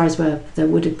had soirees where there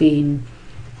would have been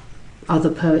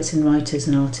other poets and writers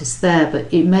and artists there,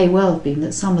 but it may well have been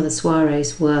that some of the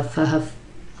soirees were for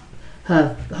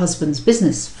her husband's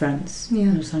business friends. You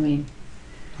know what I mean?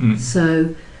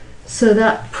 So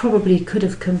that probably could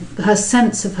have her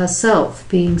sense of herself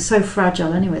being so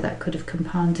fragile anyway, that could have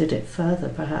compounded it further,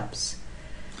 perhaps.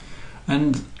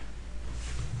 And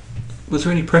was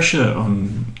there any pressure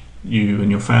on you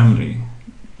and your family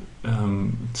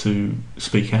to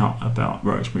speak out about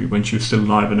Rosemary when she was still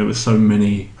alive, and there were so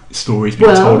many stories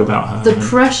being told about her? The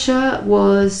pressure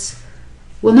was,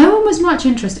 no one was much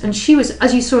interested, and she was,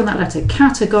 as you saw in that letter,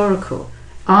 categorical.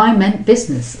 I meant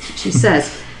business, she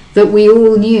says, that we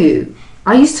all knew.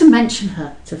 I used to mention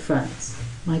her to friends,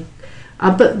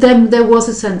 but then there was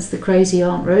a sense, the crazy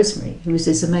Aunt Rosemary, who was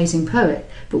this amazing poet,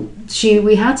 but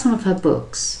we had some of her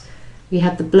books. We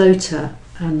had The Bloater,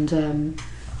 and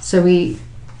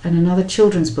and another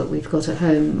children's book we've got at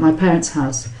home, my parents'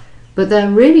 house. But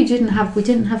we didn't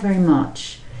have very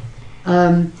much.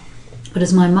 But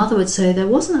as my mother would say, there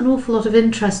wasn't an awful lot of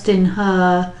interest in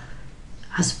her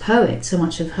as a poet, so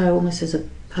much of her almost as a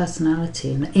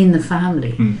personality in the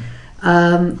family.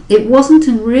 It wasn't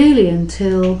really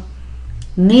until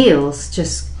Neil's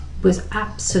just was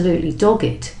absolutely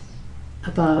dogged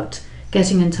about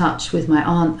getting in touch with my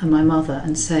aunt and my mother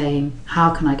and saying, how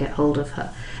can I get hold of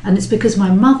her? And it's because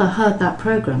my mother heard that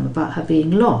programme about her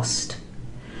being lost.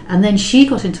 And then she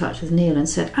got in touch with Neil and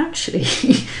said, actually,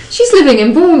 she's living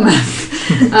in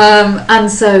Bournemouth. And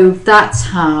so that's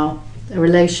how a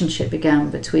relationship began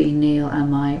between Neil and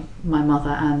my mother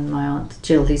and my aunt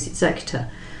Jill, who's executor.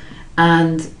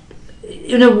 And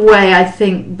in a way, I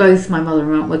think both my mother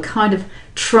and aunt were kind of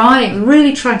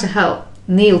really trying to help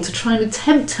Neil to try and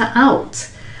tempt her out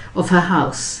of her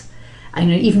house. And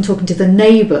even talking to the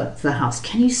neighbour of the house,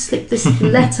 can you slip this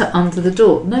letter under the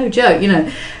door? No joke,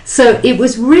 So it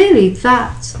was really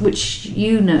that, which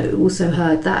also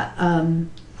heard, that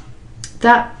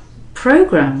that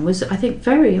programme was, I think,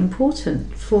 very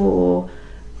important for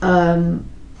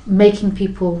making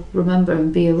people remember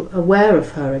and be aware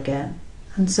of her again.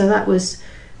 And so that was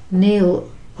Neil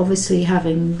obviously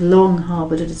having long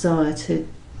harboured a desire to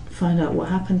find out what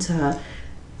happened to her.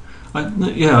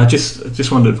 I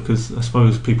just wondered, because I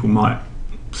suppose people might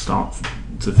start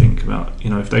to think about,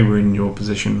 if they were in your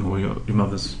position or your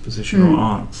mother's position or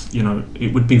aunt's,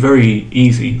 it would be very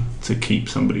easy to keep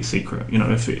somebody's secret.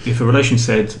 If a relation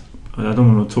said, I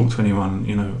don't want to talk to anyone,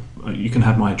 you can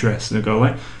have my address, and they'll go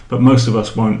away. But most of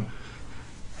us won't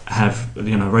have,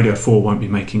 Radio 4 won't be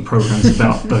making programs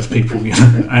about those people,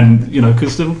 and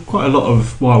because there were quite a lot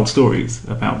of wild stories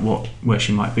about where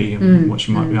she might be and what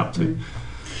she might be up to.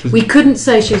 We couldn't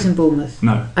say she was in Bournemouth.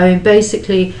 No. I mean,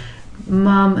 basically,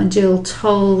 Mum and Jill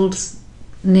told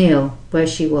Neil where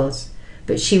she was,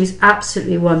 but she was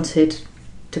absolutely wanted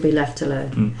to be left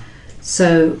alone.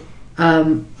 So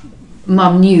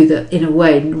Mum knew that, in a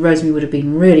way, Rosemary would have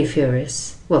been really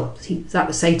furious. Well, that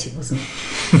was Satan, wasn't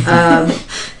it?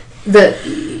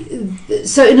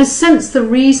 So, in a sense, the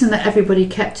reason that everybody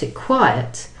kept it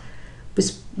quiet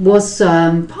was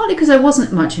partly because there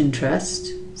wasn't much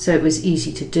interest, so it was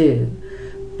easy to do,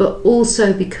 but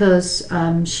also because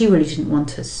she really didn't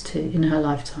want us to, in her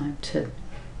lifetime,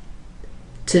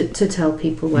 to tell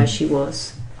people where she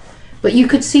was. But you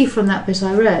could see from that bit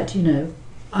I read, and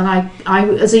I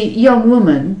as a young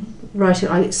woman writer,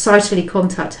 I excitedly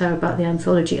contact her about the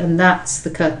anthology, and that's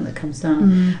the curtain that comes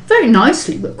down very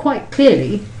nicely, but quite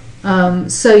clearly.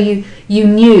 So you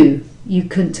knew you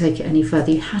couldn't take it any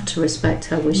further. You had to respect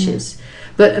her wishes.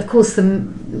 But of course,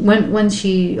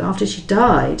 after she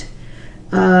died,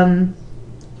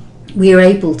 we were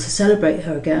able to celebrate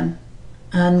her again,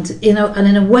 and in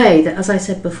a way that, as I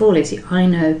said before, Lizzy, I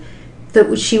know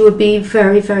that she would be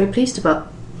very, very pleased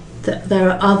about. That there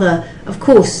are other, of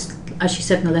course, as she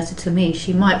said in a letter to me,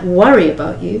 she might worry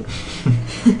about you,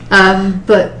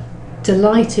 but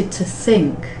delighted to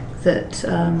think that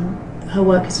her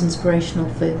work is inspirational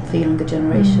for younger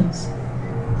generations.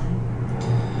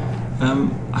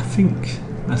 I think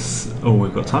that's all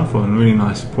we've got time for, and a really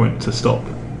nice point to stop.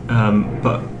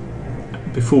 But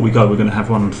before we go, we're going to have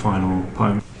one final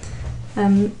poem.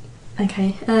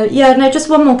 Okay. Just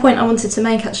one more point I wanted to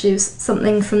make, actually, was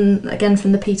something from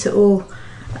the Peter Orr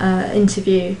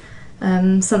interview.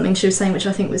 Something she was saying, which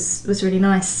I think was really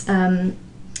nice,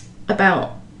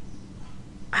 about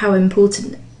how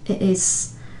important it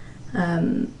is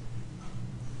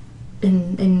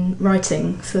in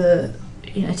writing for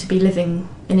to be living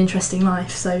an interesting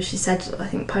life. So she said, I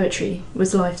think poetry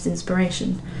was life's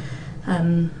inspiration,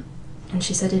 and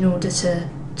she said, in order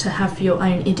to have your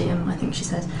own idiom, I think she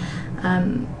said,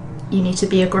 you need to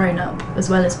be a grown-up as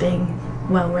well as being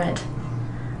well-read,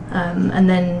 and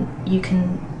then you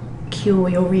can cure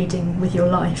your reading with your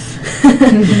life.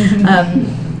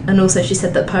 And also she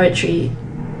said that poetry,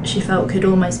 she felt, could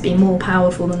almost be more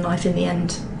powerful than life in the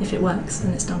end if it works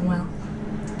and it's done well.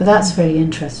 But that's very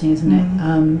interesting, isn't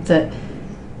it? That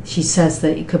she says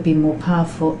that it could be more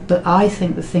powerful, but I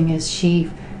think the thing is, she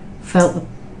felt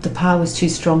the power was too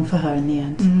strong for her in the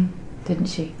end, didn't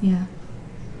she? Yeah.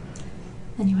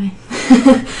 Anyway,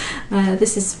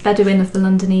 this is Bedouin of the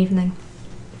London Evening.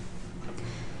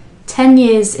 10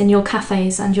 years in your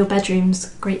cafes and your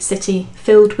bedrooms, great city,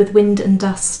 filled with wind and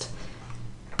dust.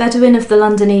 Bedouin of the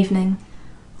London Evening.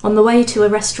 On the way to a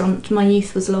restaurant, my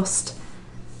youth was lost.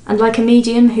 And like a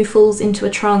medium who falls into a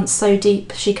trance so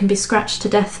deep she can be scratched to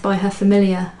death by her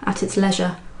familiar at its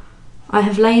leisure, I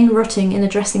have lain rotting in a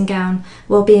dressing gown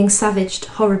while being savaged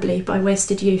horribly by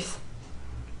wasted youth.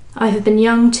 I have been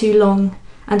young too long,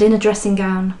 and in a dressing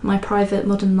gown my private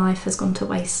modern life has gone to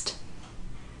waste.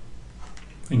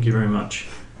 Thank you very much.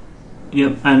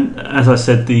 Yep, and as I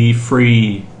said, the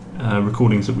free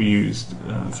recordings that we used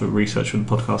for research for the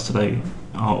podcast today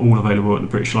are all available at the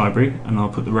British Library, and I'll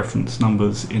put the reference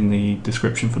numbers in the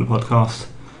description for the podcast.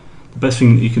 The best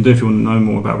thing that you can do if you want to know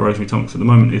more about Rosemary Tonks at the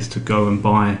moment is to go and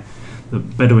buy the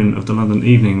Bedouin of the London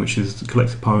Evening, which is the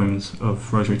collected poems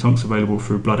of Rosemary Tonks, available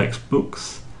through BloodX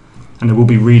Books. And there will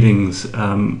be readings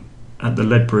at the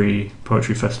Ledbury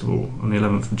Poetry Festival on the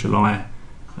 11th of July.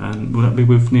 And will that be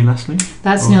with Neil Astley?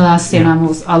 That's Neil Astley, and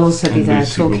I'll also be there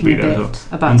talking a bit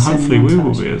about and hopefully we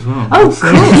will be as well. Oh,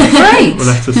 cool! Great!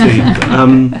 We'll have to see.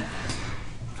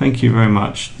 Thank you very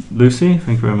much, Lucy.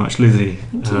 Thank you very much, Lizzy.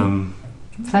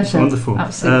 Pleasure. Wonderful.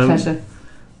 Absolute pleasure.